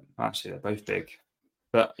 Yep. Actually, they're both big.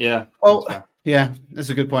 But yeah. Well, yeah, that's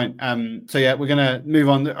a good point. So yeah, we're going to move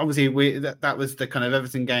on. Obviously, that was the kind of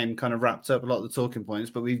Everton game kind of wrapped up a lot of the talking points,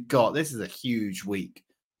 but this is a huge week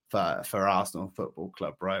for Arsenal Football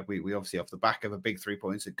Club, right? We obviously off the back of a big 3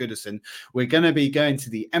 points at Goodison, we're going to be going to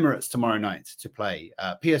the Emirates tomorrow night to play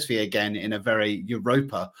PSV again in a very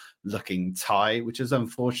Europa-looking tie, which is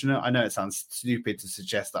unfortunate. I know it sounds stupid to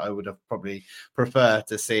suggest that I would have probably preferred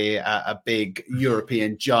to see a big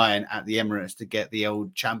European giant at the Emirates to get the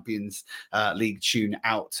old Champions League tune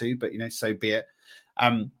out to, but so be it.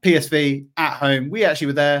 PSV at home. We actually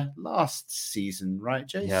were there last season, right,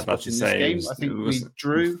 Jace? Yeah, about to watching say this game. I think we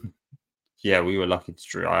drew. Yeah, we were lucky to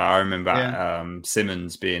draw. I remember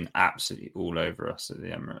Simmons being absolutely all over us at the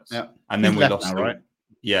Emirates. Yeah, and then we lost. Now, right?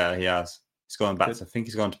 Yeah, he has. He's gone back. Good. I think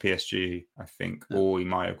he's gone to PSG. I think, or he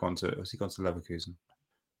might have gone to. Was he gone to Leverkusen?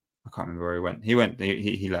 I can't remember where he went.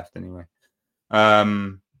 He left anyway.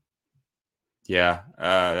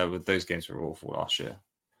 Those games were awful last year,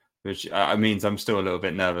 which means I'm still a little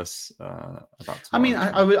bit nervous about tomorrow. I mean,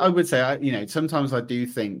 I would say, sometimes I do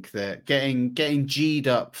think that getting G'd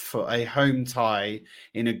up for a home tie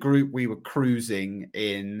in a group we were cruising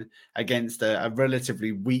in against a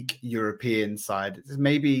relatively weak European side is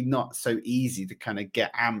maybe not so easy to kind of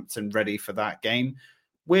get amped and ready for that game.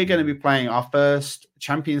 We're going to be playing our first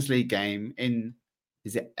Champions League game in,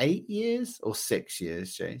 is it 8 years or 6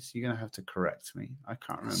 years, Jace? You're going to have to correct me. I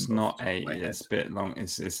can't remember. It's not 8. It's a bit long.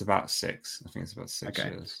 It's about 6. I think it's about 6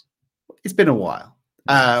 years. It's been a while.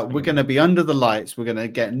 We're going to be under the lights. We're going to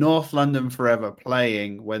get North London Forever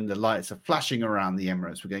playing when the lights are flashing around the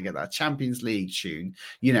Emirates. We're going to get that Champions League tune.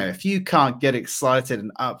 If you can't get excited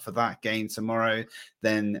and up for that game tomorrow,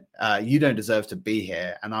 then you don't deserve to be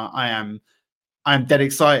here. And I'm dead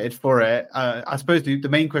excited for it. I suppose the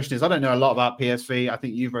main question is, I don't know a lot about PSV. I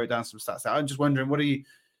think you've wrote down some stats there. I'm just wondering, what do you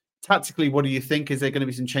think? Is there going to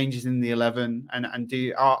be some changes in the 11? And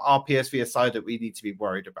are PSV a side that we need to be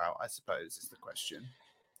worried about, I suppose, is the question.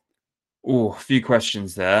 Oh, a few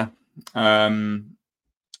questions there. I'll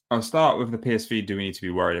start with the PSV. Do we need to be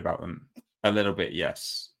worried about them? A little bit,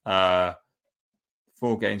 yes. 4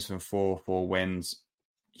 games from 4 wins.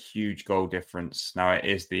 Huge goal difference. Now it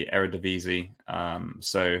is the Eredivisie,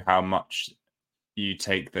 so how much you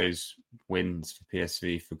take those wins for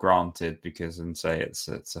PSV for granted because and say it's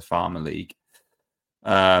a farmer league.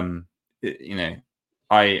 I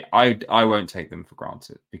won't take them for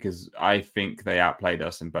granted because I think they outplayed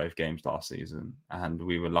us in both games last season, and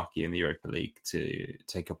we were lucky in the Europa League to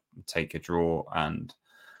take a draw, and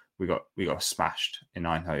we got smashed in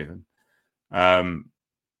Eindhoven.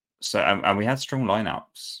 So, and we had strong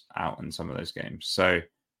lineups out in some of those games. So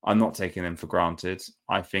I'm not taking them for granted.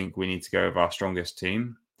 I think we need to go with our strongest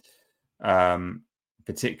team.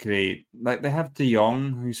 Particularly, like they have De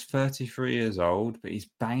Jong, who's 33 years old, but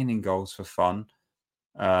he's banging in goals for fun.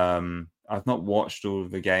 I've not watched all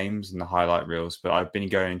of the games and the highlight reels, but I've been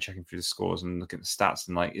going and checking through the scores and looking at the stats,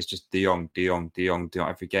 and it's just De Jong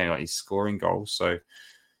every game. He's scoring goals. So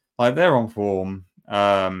they're on form.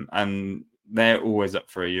 And they're always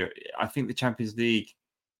up for a year. I think the Champions League,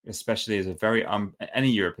 especially, is a very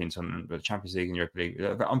any European tournament, but the Champions League and Europa League,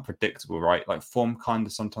 they're very unpredictable, right? Like form kind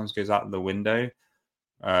of sometimes goes out of the window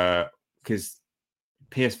because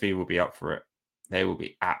PSV will be up for it. They will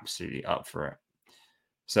be absolutely up for it.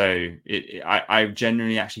 So I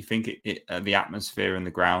genuinely actually think the atmosphere in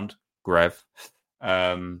the ground, Grev's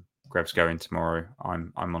going tomorrow.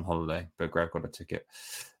 I'm on holiday, but Grev got a ticket.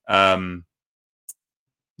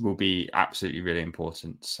 Will be absolutely really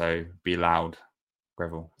important. So be loud,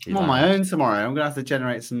 Greville. I'm on my own tomorrow. I'm gonna have to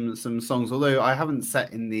generate some songs. Although I haven't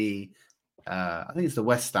set in the, I think it's the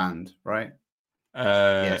West Stand, right?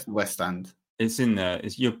 It's the West Stand. It's in there.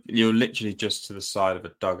 You're literally just to the side of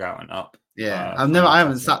a dugout and up. Yeah, I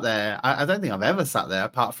haven't sat there. I don't think I've ever sat there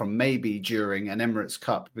apart from maybe during an Emirates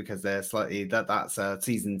Cup because they're slightly that's a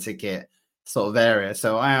season ticket sort of area.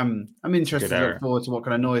 So I'm interested to look forward to what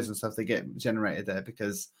kind of noise and stuff they get generated there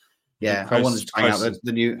because I wanted to bang out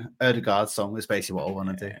the new Erdegaard song. Is basically what I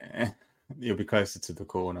want to do. You'll be closer to the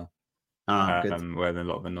corner where a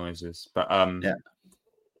lot of the noise is. But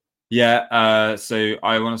so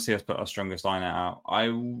I want to see us put our strongest line out.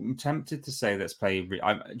 I'm tempted to say let's play. Do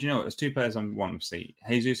you know what? There's 2 players I want to see.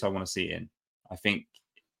 Jesus, I want to see in. I think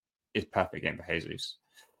it's perfect game for Jesus.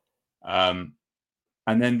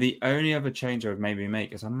 And then the only other change I would maybe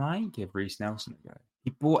make is I might give Reece Nelson a go. He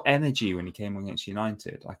brought energy when he came against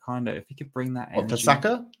United. If he could bring that energy. What, for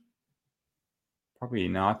Saka? Probably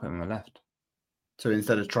no, I put him on the left. So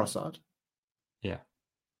instead of Trossard? Yeah.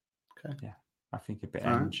 Okay. Yeah. I think a bit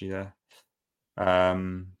of energy there.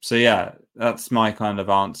 So that's my kind of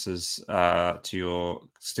answers to your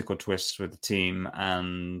stick or twist with the team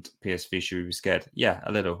and PSV. Should we be scared? Yeah,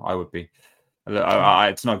 a little. I would be.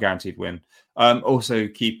 It's not a guaranteed win. Also,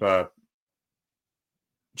 keeper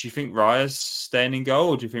Do you think Raya's staying in goal,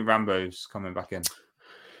 or do you think Rambo's coming back in?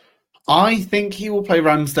 I think he will play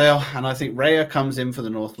Ramsdale, and I think Raya comes in for the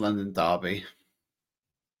North London derby.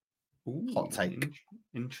 Ooh, Hot take.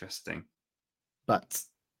 Interesting. But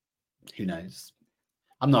who knows?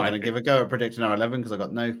 I'm not going to give a go at predicting our 11 because I've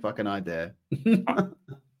got no fucking idea.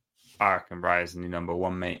 I reckon Raya's the new number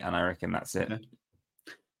 1, mate, and I reckon that's it. Yeah.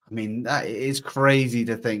 I mean, that is crazy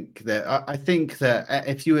to think that. I think that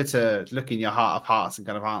if you were to look in your heart of hearts and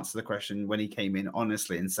kind of answer the question when he came in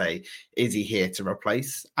honestly and say, is he here to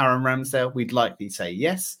replace Aaron Ramsdale? We'd likely say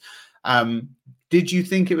yes. Did you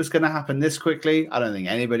think it was going to happen this quickly? I don't think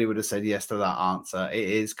anybody would have said yes to that answer. It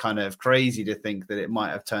is kind of crazy to think that it might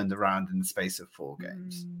have turned around in the space of 4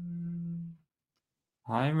 games.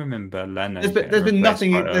 I remember Leno. There's been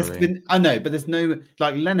nothing. I know, but there's no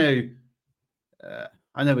like Leno.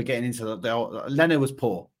 I know we're getting into Leno was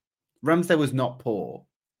poor. Ramsdale was not poor.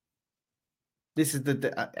 This is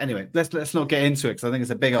anyway. Let's not get into it because I think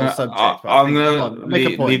it's a big old subject. I'm gonna make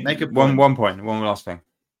a point. Make a point. One last thing.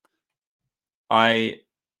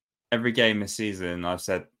 Every game this season, I've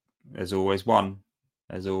said there's always one.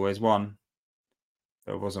 There's always one.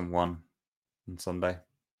 There wasn't one on Sunday.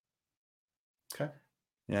 Okay.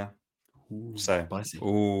 Yeah. Ooh, so, spicy.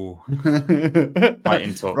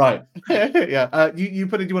 Fighting talk. Right. Yeah. Do you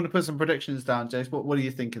want to put some predictions down, Jace? What are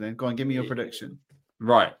you thinking then? Go on, give me your prediction.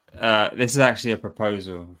 Right. This is actually a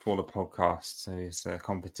proposal for the podcast. So it's a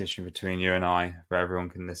competition between you and I, where everyone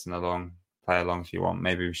can listen along, play along if you want.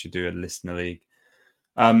 Maybe we should do a listener league.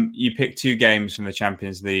 You pick 2 games from the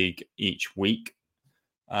Champions League each week.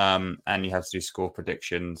 And you have to do score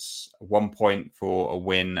predictions. 1 point for a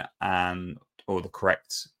win or the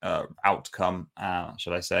correct outcome,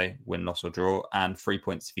 should I say, win, loss, or draw, and 3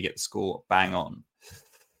 points if you get the score bang on.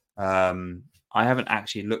 I haven't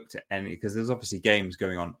actually looked at any because there's obviously games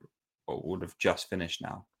going on or would have just finished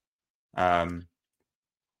now.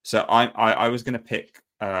 So I was going to pick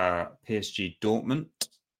PSG Dortmund.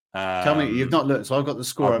 Tell me, you've not looked, so I've got the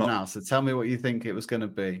score up now. So tell me what you think it was going to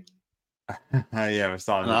be. Yeah, we're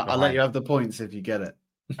starting. I'll let you have the points if you get it.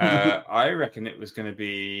 I reckon it was going to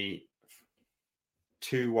be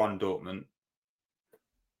 2-1 Dortmund.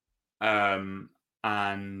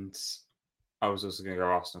 And I was also going to go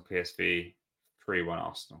Arsenal PSV 3-1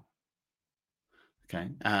 Arsenal. Okay.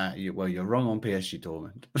 You're wrong on PSG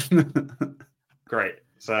Dortmund. Great.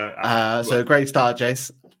 So great start, Jace.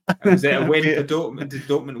 Was it a win for Dortmund? Did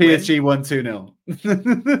Dortmund win? PSG won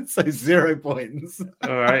 2-0. So 0 points.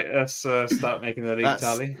 All right. Let's start making the league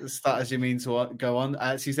tally. Start as you mean to go on.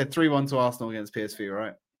 So you said 3-1 to Arsenal against PSV,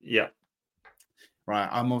 right? Yeah. Right.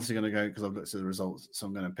 I'm obviously going to go because I've looked at the results. So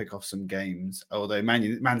I'm going to pick off some games. Although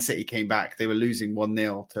Man City came back. They were losing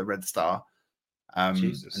 1-0 to Red Star. And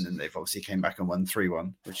then they've obviously came back and won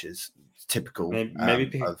 3-1, which is typical. Maybe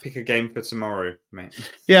pick a game for tomorrow, mate.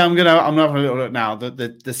 Yeah, I'm having a little look now.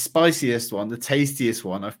 The spiciest one, the tastiest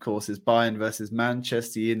one, of course, is Bayern versus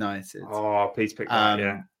Manchester United. Oh, please pick that.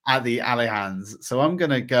 Yeah, at the Allianz. So I'm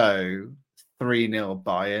going to go 3-0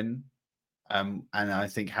 Bayern, and I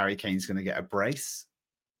think Harry Kane's going to get a brace.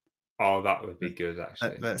 Oh, that would be good,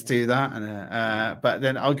 actually. Let's do that. And but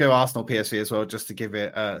then I'll go Arsenal PSV as well, just to give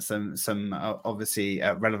it some obviously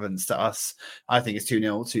relevance to us. I think it's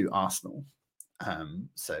 2-0 to Arsenal.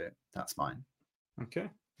 So that's mine. Okay,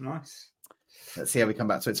 nice. Let's see how we come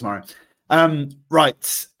back to it tomorrow.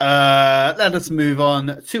 Right. Let us move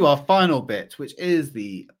on to our final bit, which is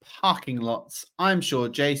the parking lots. I'm sure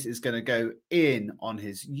Jace is going to go in on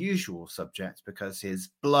his usual subject because his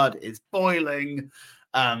blood is boiling.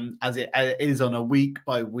 As it is on a week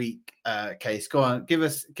by week case. Go on, give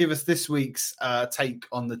us this week's take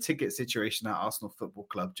on the ticket situation at Arsenal Football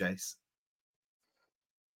Club, Jace.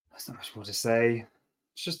 There's not much more to say.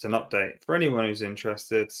 It's just an update for anyone who's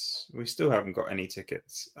interested. We still haven't got any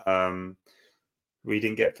tickets. We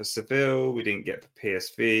didn't get for Seville. We didn't get for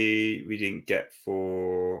PSV. We didn't get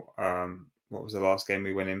for what was the last game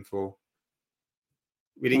we went in for?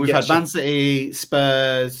 We've had Man City,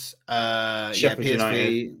 Spurs, Sheffield PSV,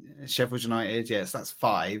 United. Sheffield United. Yes, that's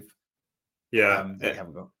 5. Yeah, that you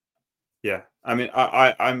haven't got. Yeah, I mean,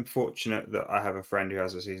 I'm fortunate that I have a friend who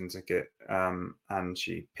has a season ticket, and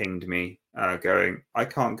she pinged me going, "I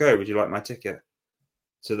can't go. Would you like my ticket?"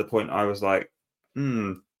 To the point I was like,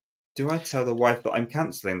 do I tell the wife that I'm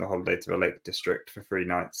cancelling the holiday to the Lake District for 3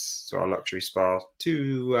 nights to our luxury spa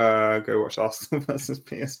to go watch Arsenal versus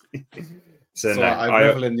PSV? So no, I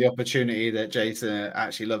revel in the opportunity that Jason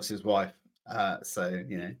actually loves his wife. So,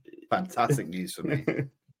 fantastic news for me.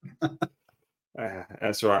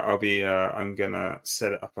 That's right. I'm going to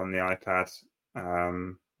set it up on the iPad.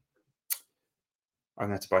 I'm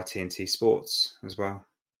going to buy TNT Sports as well.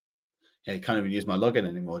 Yeah, you can't even use my login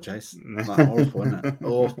anymore, Jace. Like, awful, isn't it?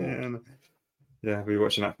 Awful. Yeah, we're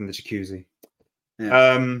watching that from the jacuzzi.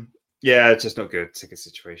 Yeah. Yeah, it's just not good. Ticket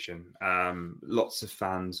situation. Lots of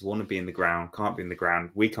fans want to be in the ground, can't be in the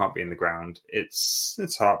ground. We can't be in the ground. It's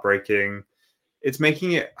heartbreaking. It's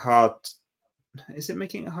making it hard. Is it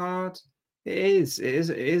making it hard? It is.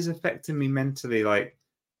 It is affecting me mentally. Like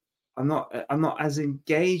I'm not as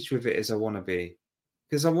engaged with it as I want to be.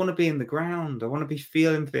 Because I want to be in the ground. I want to be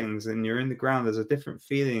feeling things, and you're in the ground. There's a different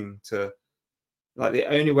feeling to, like, the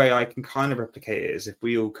only way I can kind of replicate it is if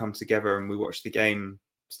we all come together and we watch the game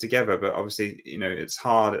together. But obviously, it's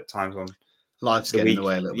hard at times on Life's the getting week. in the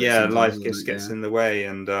way a little bit. Yeah, life just gets in the way,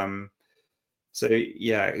 and so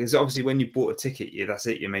yeah, because obviously when you bought a ticket, that's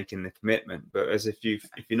it. You're making the commitment. But as if you're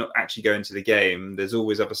not actually going to the game, there's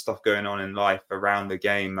always other stuff going on in life around the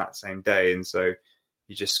game that same day, and so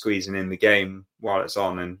you're just squeezing in the game while it's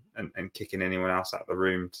on and kicking anyone else out of the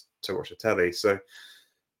room to watch a telly. So,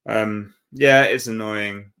 yeah, it's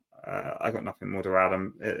annoying. I got nothing more to add.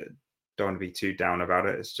 Don't want to be too down about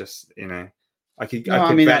it. It's just, I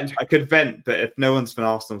could vent, but if no one's from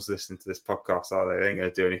Arsenal's listening to this podcast, are they? They ain't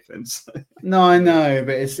going to do anything. So. No, I know,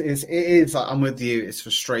 but it is. I'm with you. It's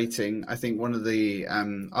frustrating. I think one of the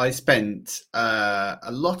I spent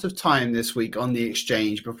a lot of time this week on the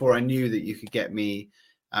exchange before I knew that you could get me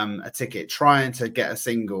a ticket, trying to get a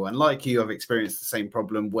single. And like you, I've experienced the same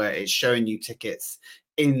problem where it's showing you tickets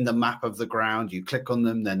in the map of the ground. You click on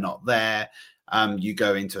them, they're not there. You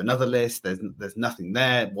go into another list, there's nothing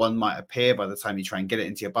there. One might appear by the time you try and get it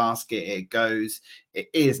into your basket, it goes. It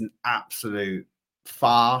is an absolute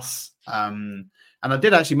farce. And I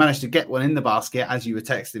did actually manage to get one in the basket as you were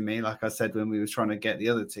texting me, like I said, when we were trying to get the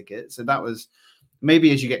other ticket. So that was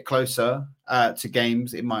maybe as you get closer to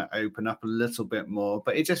games, it might open up a little bit more,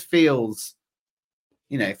 but it just feels,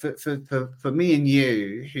 for me and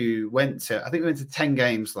you who I think we went to 10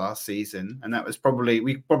 games last season, and that was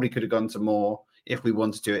we probably could have gone to more if we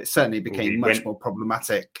wanted to. It certainly became much more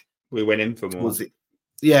problematic. We went in for more.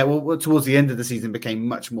 Towards the end of the season became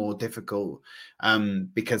much more difficult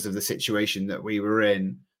because of the situation that we were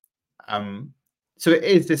in. So it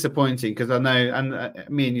is disappointing because I know, and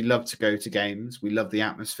me and you love to go to games. We love the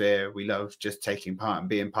atmosphere. We love just taking part and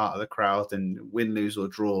being part of the crowd. And win, lose or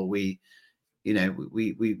draw, we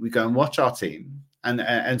go and watch our team, and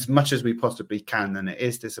as much as we possibly can. And it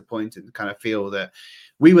is disappointing to kind of feel that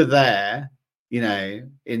we were there,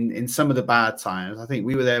 in some of the bad times. I think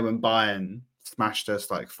we were there when Bayern smashed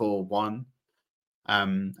us like 4-1.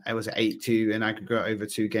 It was 8-2 in aggregate over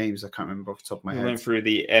 2 games. I can't remember off the top of my head. We went through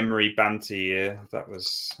the Emery banter year. That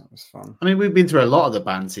was fun. I mean, we've been through a lot of the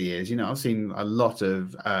banter years. I've seen a lot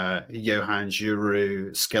of Johan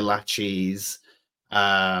Giroud, Schillacis,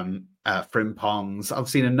 Frimpongs. I've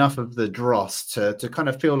seen enough of the dross to kind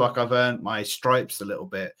of feel like I've earned my stripes a little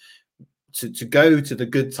bit to go to the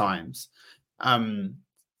good times.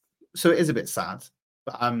 So it is a bit sad.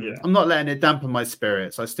 But I'm not letting it dampen my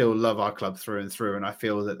spirits. I still love our club through and through, and I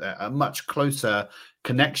feel that they're a much closer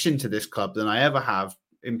connection to this club than I ever have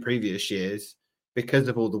in previous years because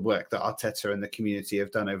of all the work that Arteta and the community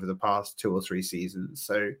have done over the past 2 or 3 seasons.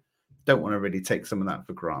 So don't want to really take some of that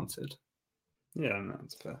for granted. Yeah, no,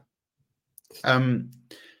 that's fair.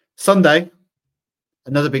 Sunday,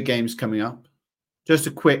 another big game's coming up. Just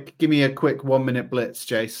give me a quick 1-minute blitz,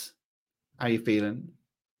 Jace. How you feeling?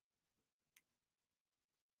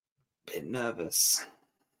 Bit nervous.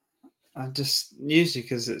 I just usually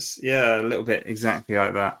because it's a little bit exactly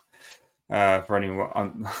like that. For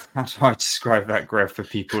anyone, how do I describe that, Greg, for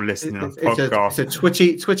people listening on podcast? It's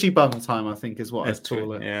a twitchy bum time, I think, is what I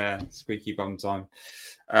call it. Yeah, squeaky bum time.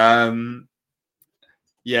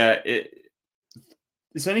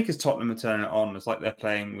 It's only because Tottenham are turning it on. It's like they're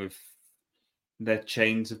playing with their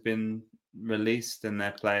chains have been released and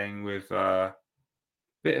they're playing with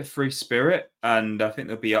bit of free spirit, and I think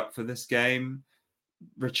they'll be up for this game.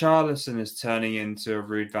 Richarlison is turning into a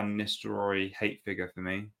Ruud van Nistelrooy hate figure for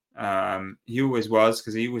me. He always was,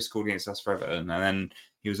 because he always scored against us for Everton, and then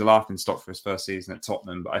he was a laughing stock for his first season at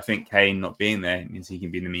Tottenham. But I think Kane not being there means he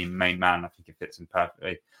can be the main man. I think it fits him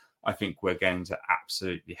perfectly. I think we're going to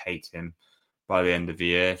absolutely hate him by the end of the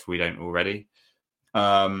year if we don't already.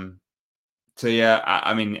 So yeah,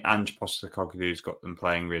 I mean, Ange Postecoglou's got them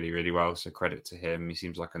playing really, really well. So credit to him. He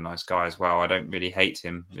seems like a nice guy as well. I don't really hate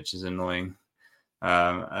him, which is annoying.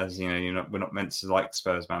 As you know, we're not meant to like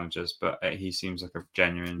Spurs managers, but he seems like a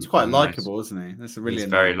genuine. He's quite likable, isn't he? That's a really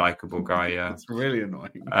very likable guy. Yeah, it's really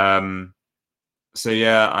annoying. So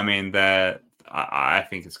yeah, I mean, I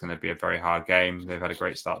think it's going to be a very hard game. They've had a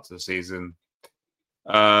great start to the season.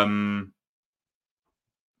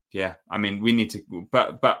 yeah, I mean, we need to,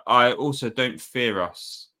 but I also don't fear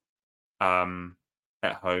us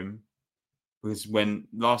at home, because when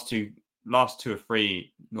last two or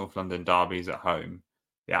three North London derbies at home,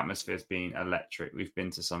 the atmosphere's been electric. We've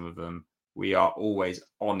been to some of them. We are always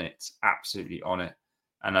on it, absolutely on it.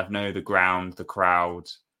 And I know the ground, the crowd.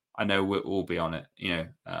 I know we'll all be on it,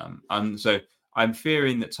 and so I'm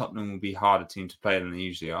fearing that Tottenham will be a harder team to play than they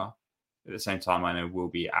usually are. At the same time, I know we'll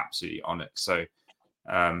be absolutely on it. So,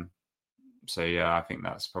 yeah, I think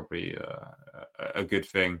that's probably a good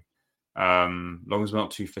thing. Long as we're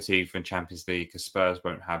not too fatigued for Champions League, because Spurs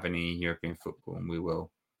won't have any European football, and we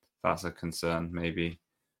will. That's a concern, maybe.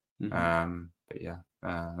 Mm-hmm. But yeah,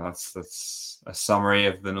 that's a summary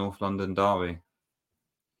of the North London derby.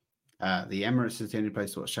 The Emirates is the only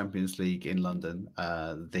place to watch Champions League in London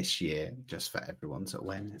this year, just for everyone's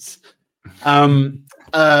awareness. It's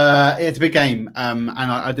a big game, and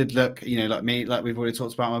I did look, like me, like we've already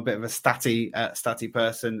talked about, I'm a bit of a statty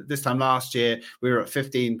person. This time last year we were at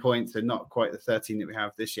 15 points, so not quite the 13 that we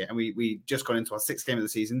have this year, and we just got into our 6th game of the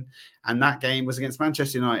season, and that game was against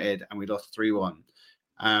Manchester United, and we lost 3-1.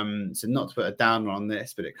 So not to put a downer on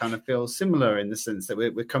this, but it kind of feels similar in the sense that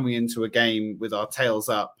we're coming into a game with our tails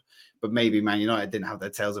up, but maybe Man United didn't have their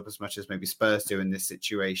tails up as much as maybe Spurs do in this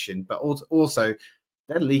situation, but also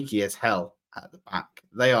they're leaky as hell at the back.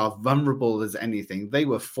 They are vulnerable as anything. They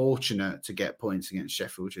were fortunate to get points against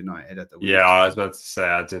Sheffield United at the weekend. Yeah, I was about to say,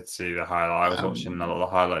 I did see the highlight. I was watching a lot of the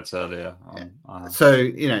highlights earlier. So,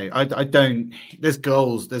 I don't, there's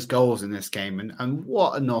goals in this game. And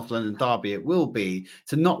what a North London derby it will be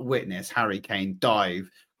to not witness Harry Kane dive,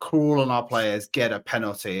 crawl on our players, get a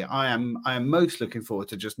penalty. I am most looking forward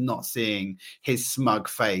to just not seeing his smug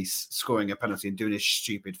face scoring a penalty and doing his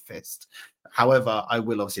stupid fist. However, I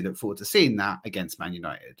will obviously look forward to seeing that against Man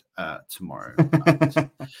United tomorrow.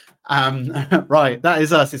 Right, that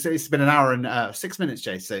is us. It's been an hour and 6 minutes,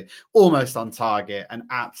 Jay. So almost on target. An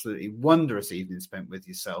absolutely wondrous evening spent with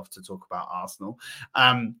yourself to talk about Arsenal.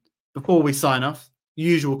 Before we sign off,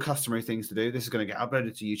 usual customary things to do. This is going to get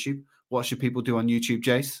uploaded to YouTube. What should people do on YouTube,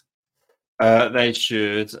 Jace? They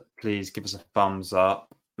should please give us a thumbs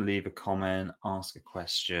up, leave a comment, ask a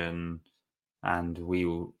question, and we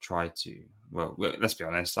will try to. Well, let's be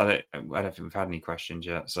honest. I don't think we've had any questions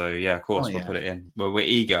yet. So yeah, of course we'll put it in. Well, we're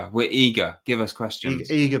eager. Give us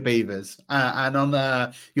questions. Eager beavers. And on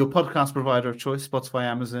your podcast provider of choice, Spotify,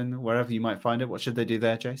 Amazon, wherever you might find it, what should they do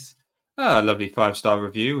there, Jace? A lovely 5-star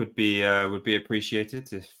review would be appreciated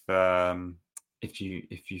if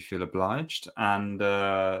you feel obliged, and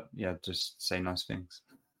just say nice things.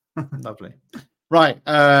 Lovely. Right.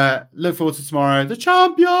 Look forward to tomorrow. The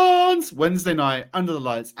champions! Wednesday night, under the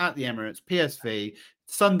lights at the Emirates, PSV.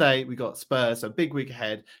 Sunday, we got Spurs. So big week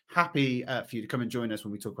ahead. Happy for you to come and join us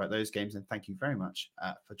when we talk about those games. And thank you very much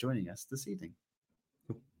for joining us this evening.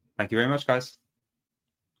 Thank you very much, guys.